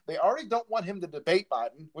primary. They already don't want him to debate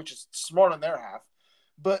Biden, which is smart on their half.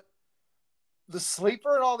 But the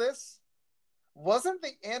sleeper in all this, wasn't the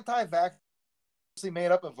anti-vax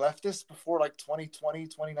made up of leftists before like 2020,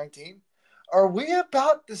 2019? Are we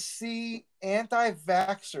about to see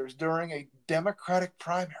anti-vaxxers during a Democratic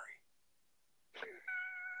primary?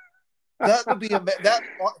 That would be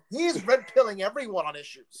he's red pilling everyone on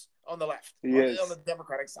issues on the left, on the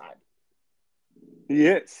Democratic side. He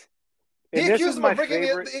is. He accused him of rigging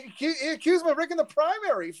the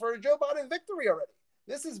primary for a Joe Biden victory already.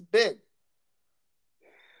 This is big.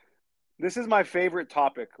 This is my favorite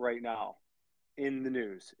topic right now in the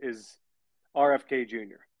news is RFK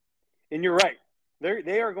Jr. And you're right.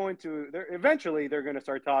 Eventually they're going to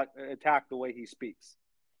start attack the way he speaks.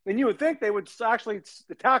 And you would think they would actually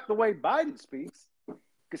attack the way Biden speaks,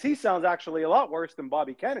 because he sounds actually a lot worse than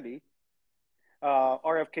Bobby Kennedy,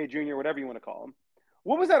 RFK Jr., whatever you want to call him.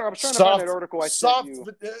 What was that? I was trying to find that article I sent you.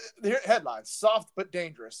 Headline, soft but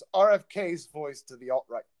dangerous. RFK's voice to the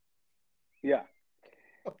alt-right. Yeah.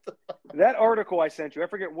 That article I sent you, I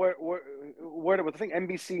forget what it was, I think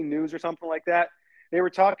NBC News or something like that. They were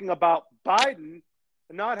talking about Biden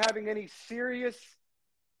not having any serious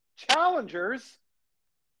challengers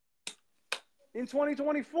in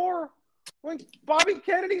 2024 when Bobby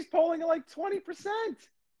Kennedy's polling at like 20%.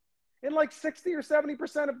 And like 60 or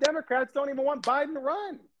 70% of Democrats don't even want Biden to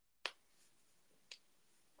run.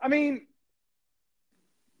 I mean,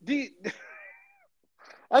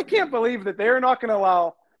 I can't believe that they're not going to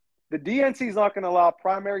allow, the DNC is not going to allow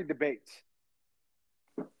primary debates.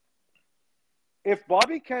 If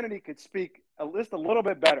Bobby Kennedy could speak at least a little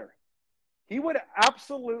bit better, he would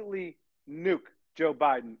absolutely nuke Joe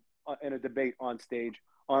Biden in a debate on stage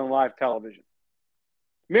on live television.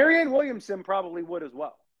 Marianne Williamson probably would as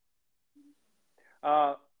well.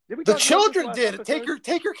 The children did. Take your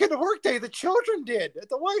kid to work day. The children did at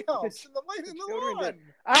the White House in the lawn.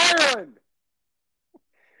 Ireland.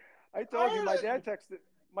 I told you my dad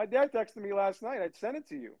texted me last night. I'd send it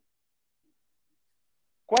to you.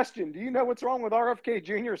 Question: do you know what's wrong with RFK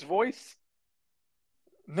Jr.'s voice?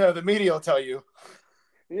 No, the media will tell you.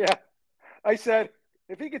 Yeah. I said,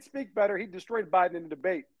 if he could speak better, he'd destroy Biden in a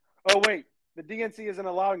debate. Oh, wait. The DNC isn't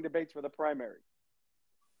allowing debates for the primary.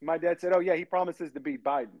 My dad said, oh, yeah, he promises to beat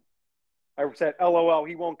Biden. I said, LOL,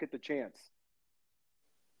 he won't get the chance.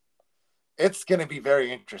 It's going to be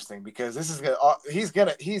very interesting because this is he's going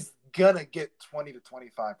to get 20 to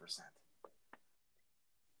 25%.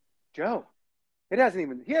 Joe, he hasn't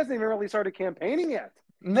even really started campaigning yet.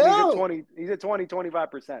 No. He's at 20,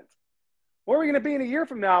 25%. Where are we going to be in a year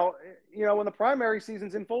from now, when the primary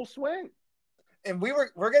season's in full swing? And we're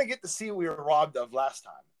going to get to see what we were robbed of last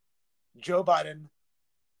time. Joe Biden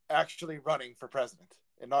actually running for president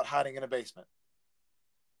and not hiding in a basement.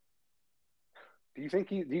 Do you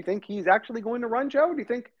think he's actually going to run, Joe? Do you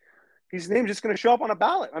think his name's just going to show up on a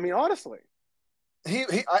ballot? I mean, honestly.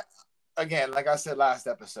 Again, like I said last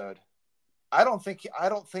episode, I don't think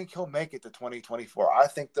he'll make it to 2024. I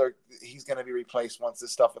think he's going to be replaced once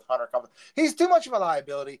this stuff with Hunter comes. He's too much of a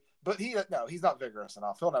liability, but he's not vigorous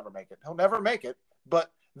enough. He'll never make it.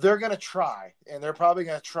 But they're going to try, and they're probably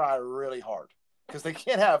going to try really hard because they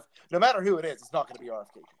can't have, no matter who it is, it's not going to be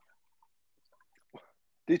RFK.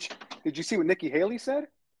 Did you see what Nikki Haley said?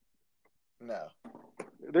 No.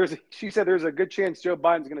 She said there's a good chance Joe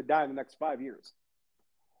Biden's going to die in the next 5 years.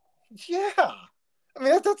 Yeah, I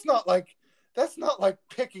mean that's not like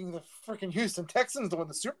picking the freaking Houston Texans to win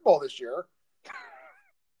the Super Bowl this year.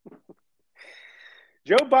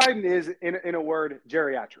 Joe Biden is, in a word,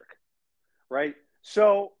 geriatric, right?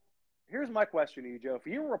 So here's my question to you, Joe. If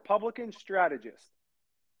you're a Republican strategist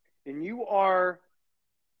and you are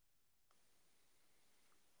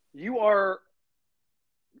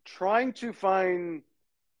trying to find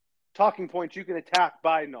talking points you can attack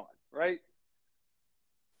Biden on, right?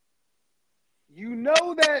 you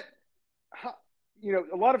know that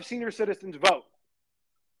a lot of senior citizens vote.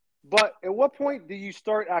 But at what point do you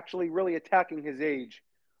start actually really attacking his age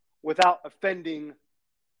without offending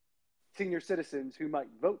senior citizens who might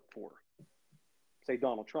vote for, say,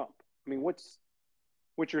 Donald Trump? I mean, what's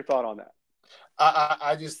your thought on that?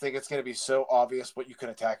 I just think it's going to be so obvious what you can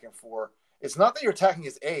attack him for. It's not that you're attacking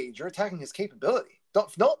his age; you're attacking his capability.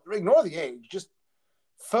 Don't ignore the age. Just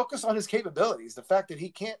focus on his capabilities. The fact that he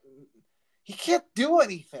can't do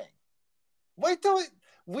anything. Wait till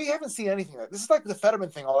we haven't seen anything like this. Is like the Fetterman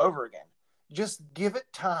thing all over again. Just give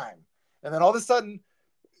it time, and then all of a sudden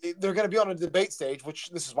they're going to be on a debate stage, which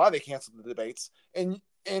this is why they canceled the debates. And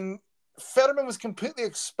Fetterman was completely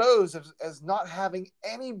exposed as not having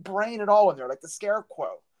any brain at all in there, like the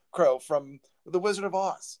scarecrow from The Wizard of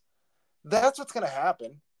Oz. That's what's going to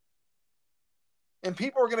happen. And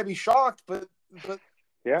people are going to be shocked, but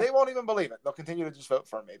they won't even believe it. They'll continue to just vote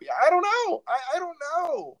for him, maybe. I don't know. I don't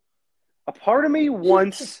know. A part of me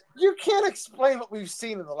wants... You can't explain what we've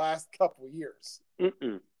seen in the last couple of years.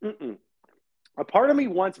 A part of me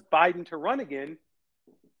wants Biden to run again.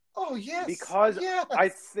 Oh, yes. Because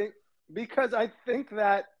I think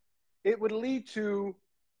that it would lead to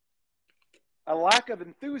a lack of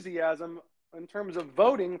enthusiasm in terms of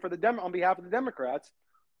voting for on behalf of the Democrats,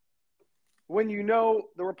 when you know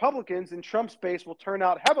the Republicans in Trump's base will turn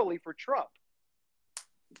out heavily for Trump.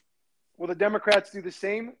 Will the Democrats do the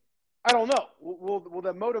same? I don't know. Will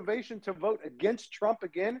the motivation to vote against Trump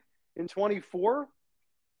again in 2024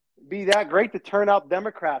 be that great to turn out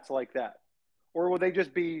Democrats like that? Or will they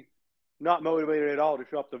just be not motivated at all to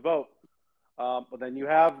show up to vote? But then you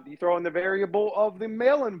throw in the variable of the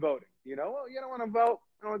mail-in voting. You don't want to vote.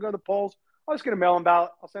 I don't want to go to the polls. I'll just get a mail-in ballot.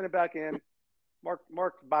 I'll send it back in.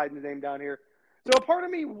 Mark Biden's name down here. So a part of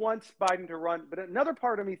me wants Biden to run, but another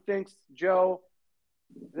part of me thinks, Joe,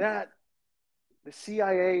 that the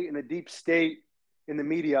CIA and the deep state and the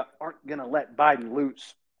media aren't going to let Biden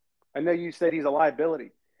loose. I know you said he's a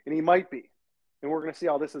liability, and he might be. And we're going to see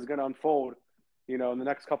how this is going to unfold, in the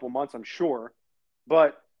next couple of months, I'm sure.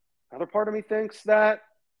 But another part of me thinks that,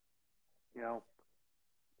 are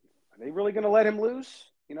they really going to let him loose?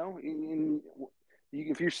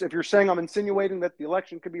 If you're saying I'm insinuating that the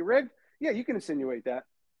election could be rigged, yeah, you can insinuate that,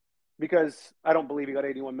 because I don't believe he got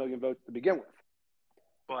 81 million votes to begin with.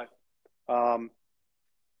 But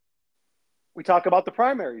we talk about the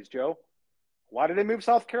primaries, Joe. Why did they move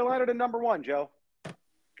South Carolina to number 1, Joe?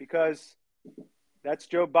 Because that's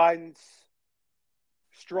Joe Biden's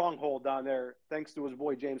stronghold down there, thanks to his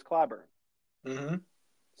boy James Clyburn. Mm-hmm.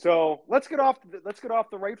 So let's get off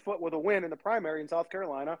the right foot with a win in the primary in South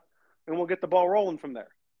Carolina, and we'll get the ball rolling from there.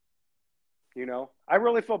 I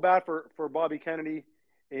really feel bad for Bobby Kennedy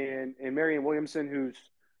and Marianne Williamson, who's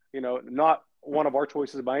not one of our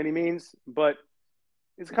choices by any means, but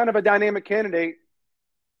is kind of a dynamic candidate.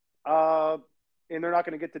 And they're not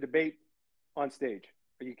going to get to debate on stage.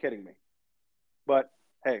 Are you kidding me? But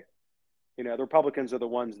hey, the Republicans are the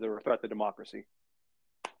ones that are a threat to democracy.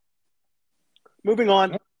 Moving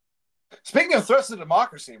on. Speaking of threats to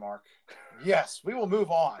democracy, Mark, yes, we will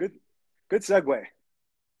move on. Good segue.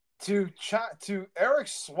 To Eric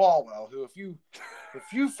Swalwell, who,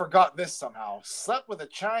 if you forgot this somehow, slept with a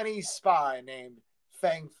Chinese spy named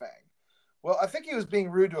Fang Fang. Well, I think he was being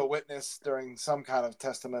rude to a witness during some kind of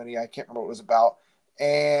testimony. I can't remember what it was about.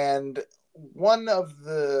 And one of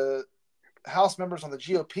the House members on the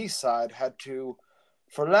GOP side had to,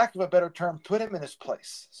 for lack of a better term, put him in his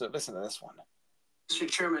place. So listen to this one. Mr.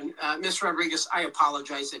 Chairman, Ms. Rodriguez, I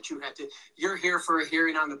apologize that you're here for a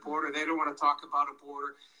hearing on the border. They don't want to talk about a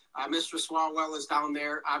border. Mr. Swalwell is down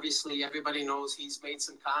there. Obviously, everybody knows he's made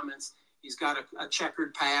some comments. He's got a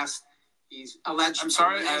checkered past. He's alleged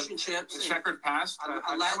relationships. A checkered past?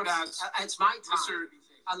 It's my time.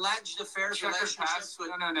 Alleged affairs, relationships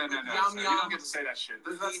with No. Yum You Yum. don't get to say that shit.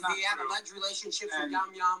 He had alleged relationships with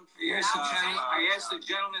Yum Yum. I asked the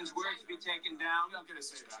gentleman's words to be taken down. You don't get to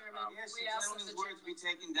say that. Chairman, I asked the gentleman's words to be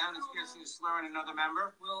taken down. It's piercing a slur on another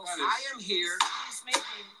member. I am here. I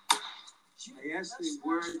asked the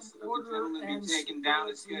words of the gentleman be taken down.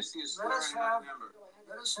 It's piercing a slur on another member.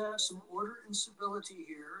 Let us have some order and civility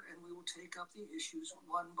here, and we will take up the issues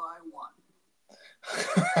one by one.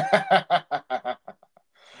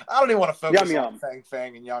 I don't even want to focus on Fang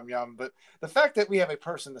Fang and Yum Yum, but the fact that we have a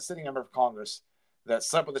person, the sitting member of Congress, that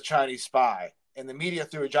slept with a Chinese spy, and the media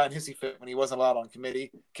threw a giant hissy fit when he wasn't allowed on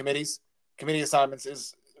committee assignments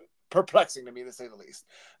is perplexing to me, to say the least.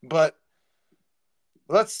 But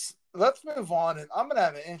let's move on, and I'm going to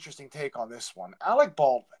have an interesting take on this one. Alec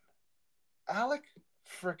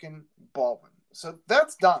freaking Baldwin. So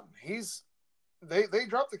that's done. He's They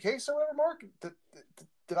dropped the case or whatever, Mark?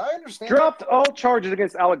 Did I understand? Dropped all charges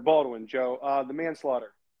against Alec Baldwin, Joe. The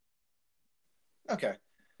manslaughter. Okay.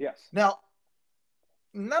 Yes. Now,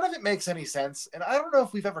 none of it makes any sense, and I don't know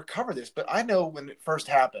if we've ever covered this, but I know when it first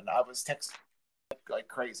happened, I was texting like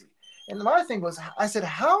crazy. And my thing was, I said,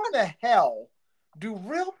 how in the hell do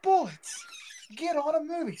real bullets get on a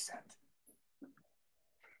movie set?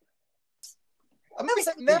 A movie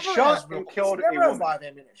set never has real bullets. Killed Never a has woman. live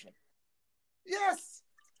ammunition. Yes.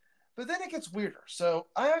 But then it gets weirder. So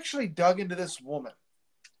I actually dug into this woman.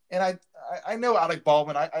 And I know Alec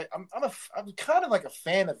Baldwin. I'm kind of like a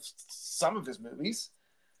fan of some of his movies.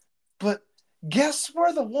 But guess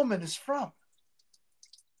where the woman is from?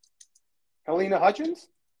 Helena Hutchins?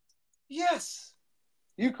 Yes.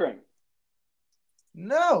 Ukraine.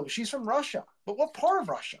 No, she's from Russia. But what part of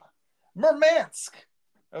Russia? Murmansk.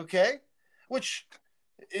 Okay? Which,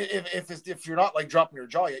 if you're not like dropping your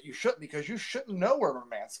jaw yet, you shouldn't, because you shouldn't know where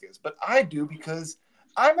Murmansk is. But I do, because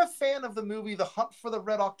I'm a fan of the movie The Hunt for the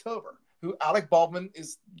Red October, who Alec Baldwin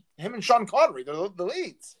is, him and Sean Connery, they're the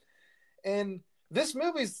leads. And this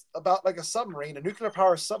movie's about like a submarine, a nuclear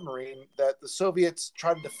power submarine that the Soviets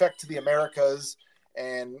tried to defect to the Americas.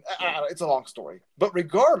 And it's a long story. But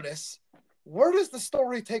regardless, where does the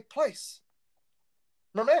story take place?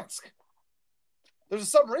 Murmansk. There's a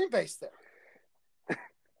submarine base there.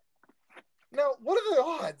 Now, what are the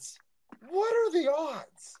odds? What are the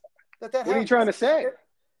odds that What are you trying to say?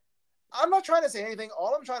 I'm not trying to say anything.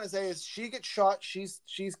 All I'm trying to say is she gets shot. She's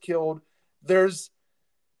killed. There's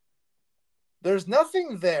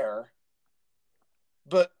nothing there,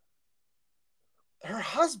 but her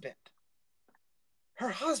husband,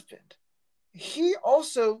 he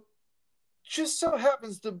also just so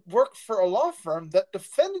happens to work for a law firm that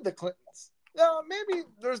defended the Clintons. Now, maybe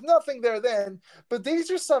there's nothing there then, but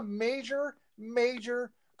these are some major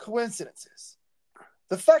coincidences.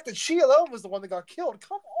 The fact that she alone was the one that got killed,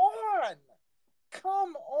 come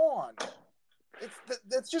on.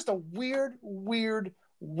 That's just a weird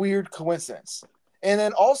coincidence. And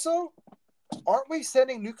then also, aren't we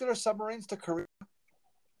sending nuclear submarines to Korea?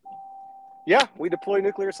 Yeah, we deploy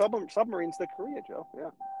nuclear submarines to Korea, Joe. Yeah.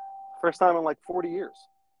 First time in like 40 years.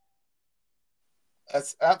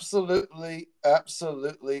 That's absolutely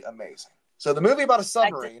amazing. So the movie about a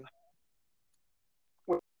submarine,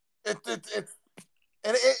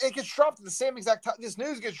 it gets dropped at the same exact time. This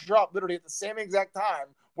news gets dropped literally at the same exact time.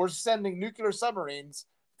 We're sending nuclear submarines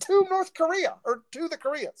to North Korea, or to the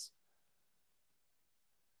Koreas.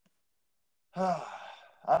 I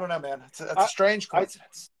don't know, man. It's a strange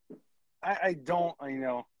coincidence. I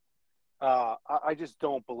just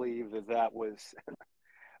don't believe that was.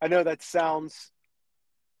 I know that sounds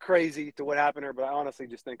crazy to what happened to her, but I honestly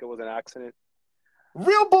just think it was an accident.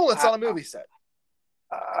 Real bullets on a movie set.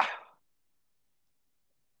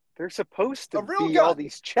 They're supposed to be gun. all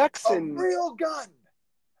these checks and a real gun.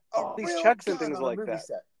 All these checks and things like that.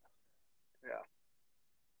 Set. Yeah.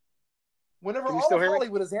 Whenever all of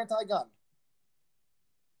Hollywood is anti-gun.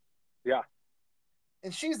 Yeah.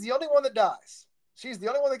 And she's the only one that dies. She's the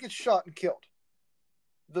only one that gets shot and killed.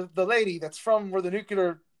 The lady that's from where the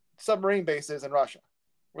nuclear submarine base is in Russia,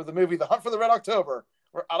 where the movie The Hunt for the Red October,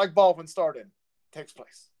 where Alec Baldwin starred in, takes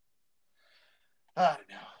place. I don't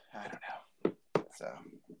know. So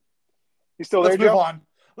you still there, Joe?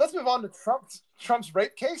 Let's move on to Trump's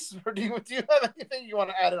rape case. Or do you have anything you want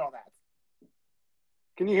to add in on that?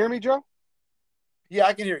 Can you hear me, Joe? Yeah,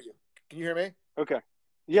 I can hear you. Can you hear me? Okay.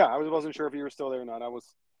 Yeah, I wasn't sure if you were still there or not.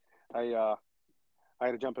 I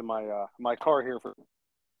had to jump in my car here for.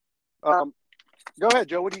 Go ahead,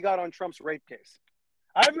 Joe. What do you got on Trump's rape case?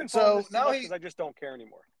 I haven't been following this now because I just don't care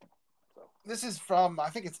anymore. So. This is from, I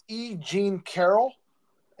think it's E. Jean Carroll,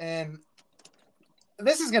 and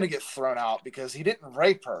this is going to get thrown out because he didn't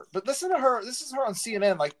rape her. But listen to her. This is her on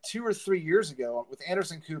CNN like 2 or 3 years ago with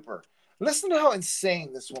Anderson Cooper. Listen to how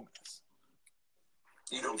insane this woman is.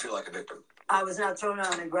 You don't feel like a victim. I was not thrown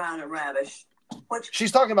on the ground and ravished.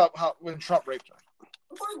 She's talking about how when Trump raped her.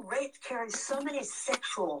 The word rape carries so many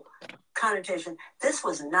sexual connotations. This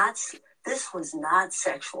was not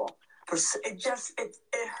sexual.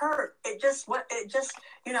 It hurt. It just,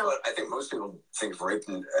 you know. But I think most people think of rape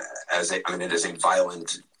it is a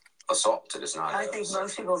violent assault. It is not. I think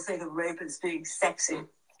most people think of rape as being sexy.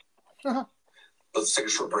 Let's take a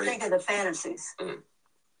short break. Think of the fantasies. Mm-hmm.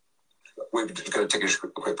 We're going to take a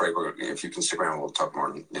quick break. If you can stick around, we'll talk more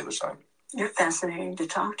on the other side. You're fascinating to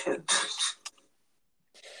talk to.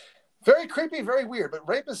 Very creepy, very weird, but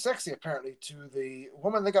rape is sexy, apparently, to the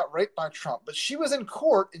woman that got raped by Trump. But she was in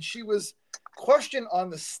court, and she was questioned on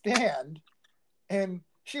the stand, and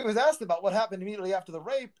She was asked about what happened immediately after the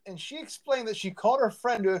rape, and she explained that she called her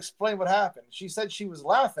friend to explain what happened. She said she was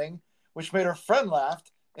laughing, which made her friend laugh,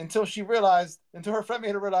 until her friend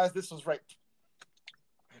made her realize this was rape.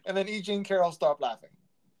 And then E. Jean Carroll stopped laughing.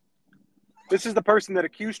 This is the person that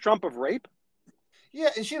accused Trump of rape? Yeah,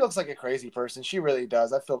 and she looks like a crazy person. She really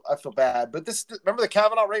does. I feel bad. But remember the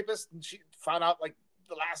Kavanaugh rapist? And she found out like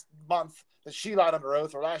the last month that she lied under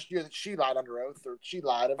oath, or last year that she lied under oath, or she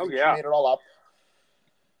lied. Oh, yeah. She made it all up.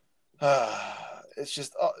 It's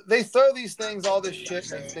just they throw these things, all this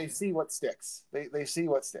shit, and they see what sticks. They see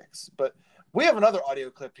what sticks. But we have another audio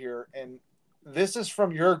clip here, and this is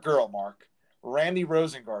from your girl, Mark, Randy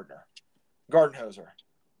Rosengardner, Gardenhoser.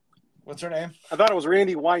 What's her name? I thought it was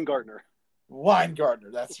Randy Weingartner.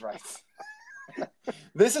 Weingartner, that's right.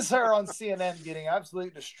 This is her on CNN getting absolutely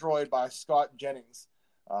destroyed by Scott Jennings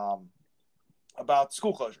about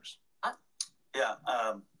school closures. Yeah,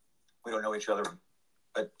 we don't know each other,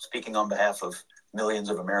 but speaking on behalf of millions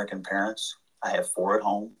of American parents, I have 4 at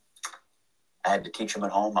home. I had to teach them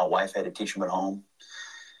at home. My wife had to teach them at home.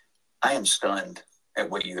 I am stunned at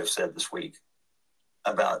what you have said this week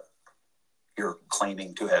about your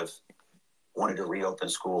claiming to have wanted to reopen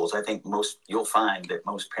schools. I think you'll find that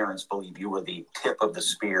most parents believe you were the tip of the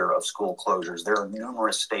spear of school closures. There are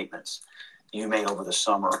numerous statements you made over the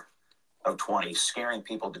summer of 20, scaring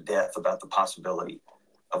people to death about the possibility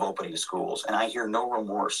of opening schools. And I hear no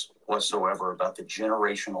remorse whatsoever about the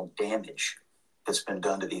generational damage that's been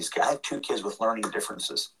done to these kids. I have 2 kids with learning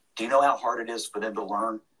differences. Do you know how hard it is for them to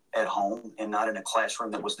learn at home and not in a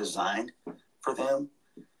classroom that was designed for them?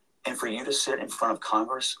 And for you to sit in front of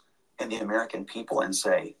Congress and the American people and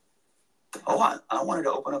say, oh, I wanted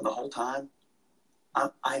to open them the whole time.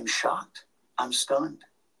 I'm shocked. I'm stunned.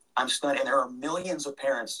 I'm stunned. And there are millions of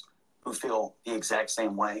parents who feel the exact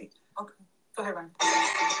same way. Okay. Go ahead,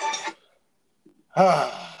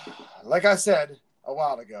 Ryan. Like I said a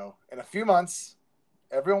while ago, in a few months,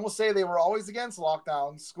 everyone will say they were always against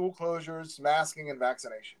lockdowns, school closures, masking, and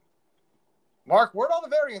vaccination. Mark, where'd all the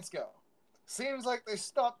variants go? Seems like they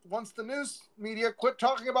stopped once the news media quit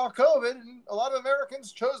talking about COVID, and a lot of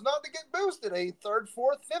Americans chose not to get boosted a 3rd,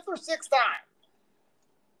 4th, 5th, or 6th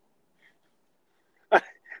time.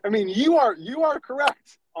 I mean, you are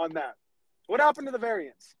correct on that. What happened to the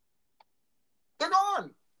variants? They're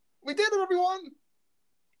gone. We did it, everyone.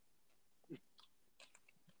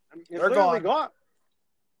 They're gone.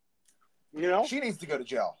 You know, she needs to go to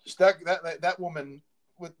jail. That woman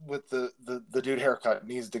with the dude haircut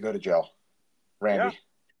needs to go to jail. Randy. Yeah.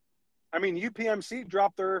 I mean, UPMC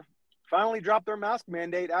finally dropped their mask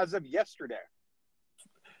mandate as of yesterday.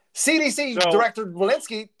 CDC Director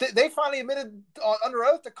Walensky, they finally admitted under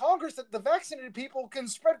oath to Congress that the vaccinated people can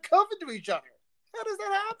spread COVID to each other. How does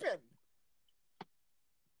that happen?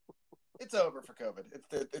 It's over for COVID.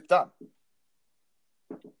 It's done.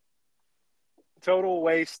 Total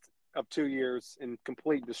waste of 2 years and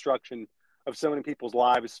complete destruction of so many people's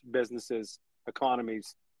lives, businesses,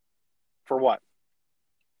 economies. For what?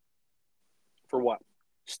 For what?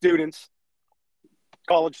 Students,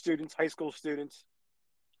 college students, high school students.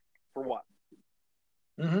 For what?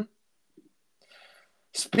 Mm-hmm.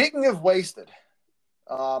 Speaking of wasted,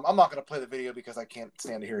 I'm not going to play the video because I can't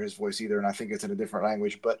stand to hear his voice either, and I think it's in a different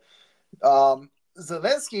language. But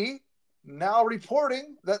Zelensky now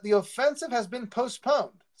reporting that the offensive has been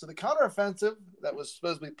postponed. So the counteroffensive that was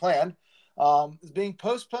supposed to be planned is being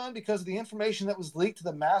postponed because of the information that was leaked to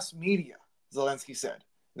the mass media, Zelensky said.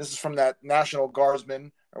 This is from that National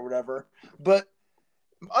Guardsman or whatever. But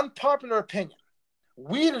unpopular opinion.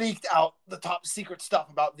 We leaked out the top secret stuff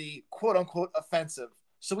about the quote-unquote offensive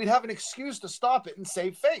so we'd have an excuse to stop it and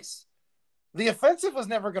save face. The offensive was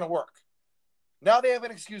never going to work. Now they have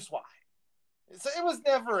an excuse why. So it was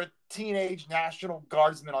never a teenage National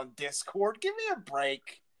Guardsman on Discord. Give me a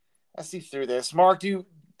break. I see through this. Mark, do you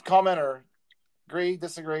comment or agree,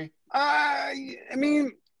 disagree? I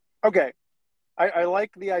mean, okay. I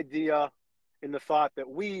like the idea and the thought that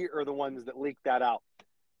we are the ones that leaked that out.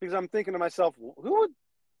 Because I'm thinking to myself, what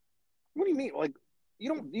do you mean? Like, you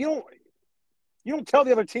don't tell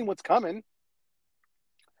the other team what's coming.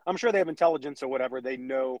 I'm sure they have intelligence or whatever. They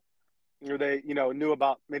know, or they, knew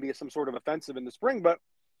about maybe some sort of offensive in the spring, but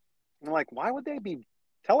I'm like, why would they be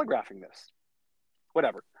telegraphing this?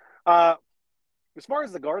 Whatever. As far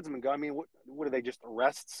as the guardsmen go, I mean, what do they just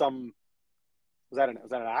arrest some? Was that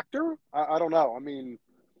an actor? I don't know. I mean,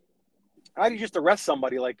 how do you just arrest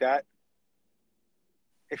somebody like that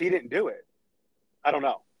if he didn't do it? I don't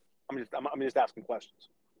know. I'm just asking questions.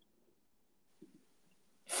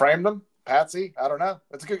 Frame them, Patsy. I don't know.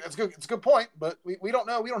 It's a good point, but we don't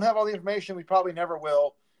know. We don't have all the information. We probably never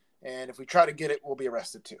will. And if we try to get it, we'll be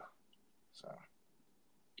arrested too. So,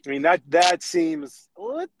 I mean, that seems a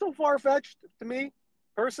little far-fetched to me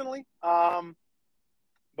personally.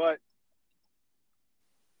 But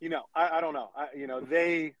you know, I don't know. I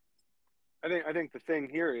think the thing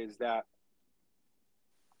here is that,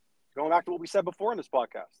 going back to what we said before in this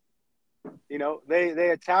podcast, you know, they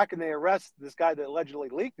attack and they arrest this guy that allegedly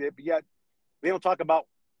leaked it, but yet they don't talk about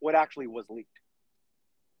what actually was leaked.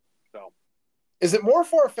 So, is it more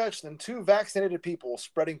far-fetched than 2 vaccinated people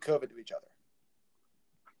spreading COVID to each other?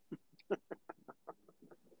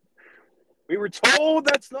 We were told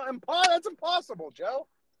that's impossible, Joe.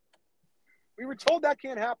 We were told that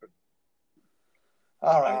can't happen.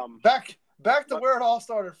 All right, back to where it all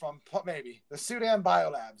started from. Maybe the Sudan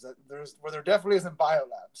biolabs. Where there definitely isn't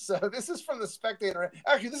biolabs. So this is from the Spectator.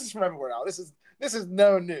 Actually, this is from everywhere now. This is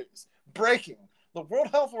no news. Breaking: the World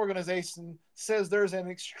Health Organization says there's an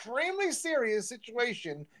extremely serious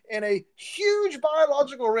situation and a huge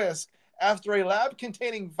biological risk after a lab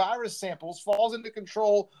containing virus samples falls into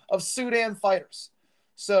control of Sudan fighters.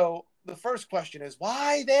 So the first question is,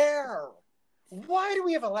 why there? Why do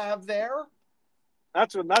we have a lab there?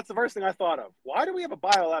 That's the first thing I thought of. Why do we have a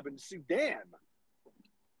biolab in Sudan?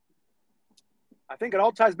 I think it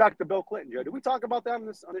all ties back to Bill Clinton, Joe. Did we talk about that on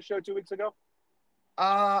this show 2 weeks ago?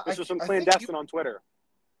 This was from Clandestine on Twitter.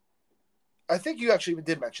 I think you actually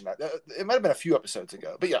did mention that. It might have been a few episodes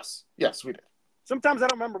ago, but yes, we did. Sometimes I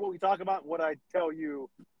don't remember what we talk about, what I tell you,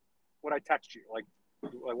 what I text you, like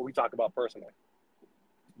what we talk about personally.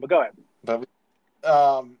 But go ahead. But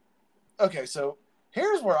okay, so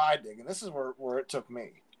here's where I dig, and this is where it took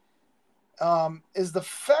me. Is the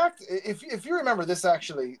fact, if you remember this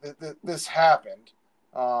actually, this happened.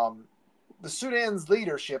 The Sudan's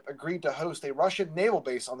leadership agreed to host a Russian naval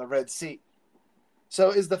base on the Red Sea. So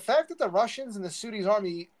is the fact that the Russians and the Sudanese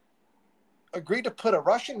army agreed to put a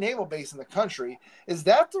Russian naval base in the country, is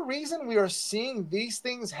that the reason we are seeing these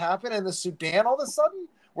things happen in the Sudan all of a sudden?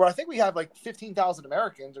 Where I think we have like 15,000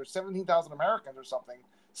 Americans or 17,000 Americans or something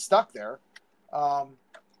stuck there. And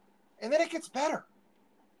then it gets better.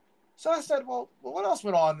 So I said, well, what else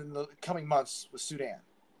went on in the coming months with Sudan?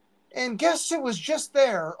 And guess who was just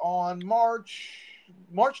there on March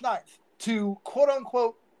 9th to, quote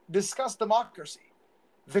unquote, discuss democracy?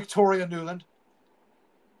 Victoria Nuland.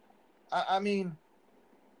 I mean,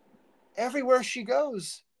 everywhere she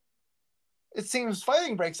goes, it seems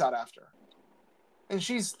fighting breaks out after. And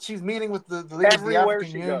she's meeting with the leaders of the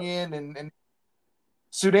African Union and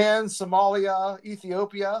Sudan, Somalia,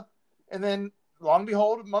 Ethiopia. And then, lo and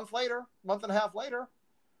behold, a month and a half later,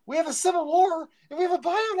 we have a civil war and we have a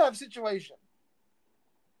biolab situation.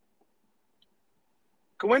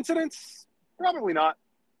 Coincidence? Probably not.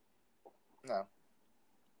 No.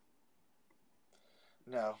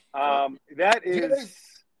 That is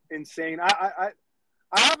insane.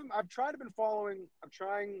 I'm trying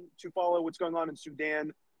to follow what's going on in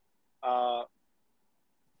Sudan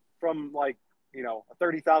from like, you know, a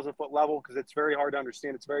 30,000 foot level, because it's very hard to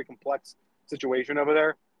understand. It's a very complex situation over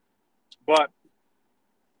there. But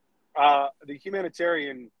the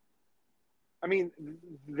humanitarian, I mean,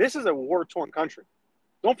 this is a war-torn country.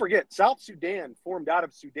 Don't forget, South Sudan formed out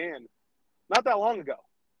of Sudan not that long ago.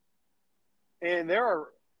 And there are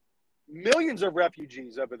millions of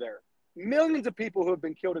refugees over there, millions of people who have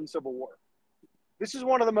been killed in civil war. This is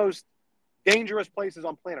one of the most dangerous places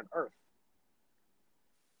on planet Earth.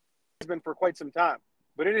 It's been for quite some time,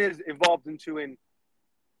 but it has evolved into a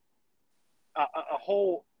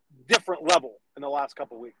whole different level in the last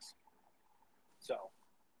couple of weeks. So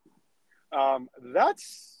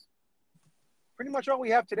that's pretty much all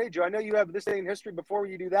we have today, Joe. I know you have This Day in History. Before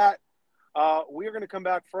you do that, we are going to come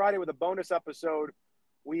back Friday with a bonus episode.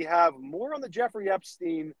 We have more on the Jeffrey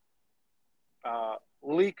Epstein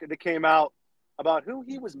leak that came out about who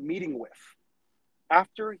he was meeting with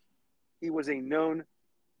after he was a known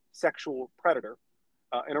sexual predator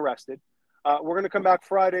and arrested. We're going to come back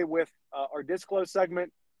Friday with our Disclose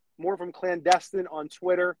segment, more from Clandestine on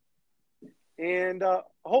Twitter, and a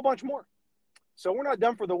whole bunch more. So we're not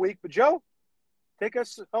done for the week, but Joe, take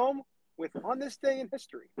us home with On This Day in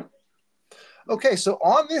History. Okay, so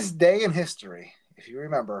on this day in history, if you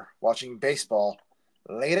remember watching baseball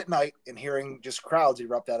late at night and hearing just crowds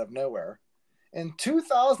erupt out of nowhere, in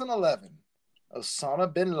 2011,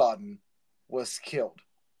 Osama bin Laden was killed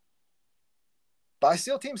by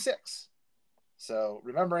SEAL Team 6. So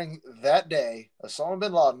remembering that day, Osama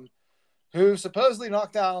bin Laden, who supposedly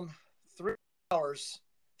knocked down 3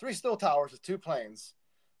 still towers with 2 planes,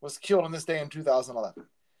 was killed on this day in 2011.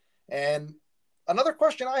 And another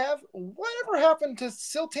question I have, whatever happened to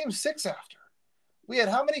SEAL Team 6 after? We had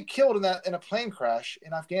how many killed in a plane crash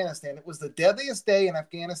in Afghanistan? It was the deadliest day in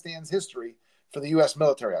Afghanistan's history for the U.S.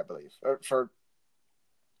 military, I believe, or for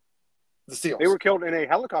the SEALs. They were killed in a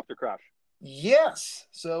helicopter crash. Yes.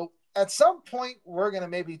 So at some point, we're going to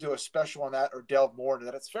maybe do a special on that or delve more into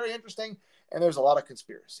that. It's very interesting, and there's a lot of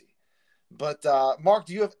conspiracy. But Mark,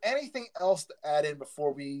 do you have anything else to add in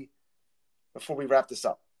before we wrap this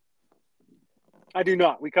up? I do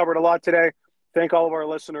not. We covered a lot today. Thank all of our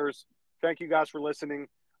listeners. Thank you guys for listening.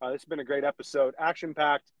 This has been a great episode,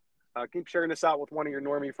 action-packed. Keep sharing this out with one of your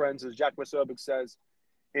normie friends, as Jack Wasobik says.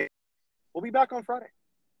 And we'll be back on Friday.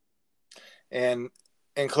 And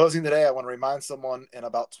in closing today, I want to remind someone in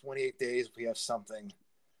about 28 days, we have something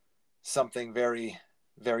very,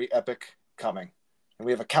 very epic coming. And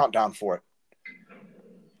we have a countdown for it.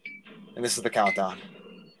 And this is the countdown.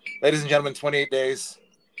 Ladies and gentlemen, 28 days,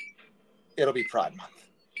 it'll be Pride Month.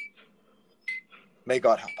 May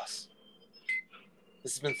God help us.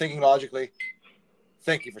 This has been Thinking Logically.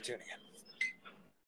 Thank you for tuning in.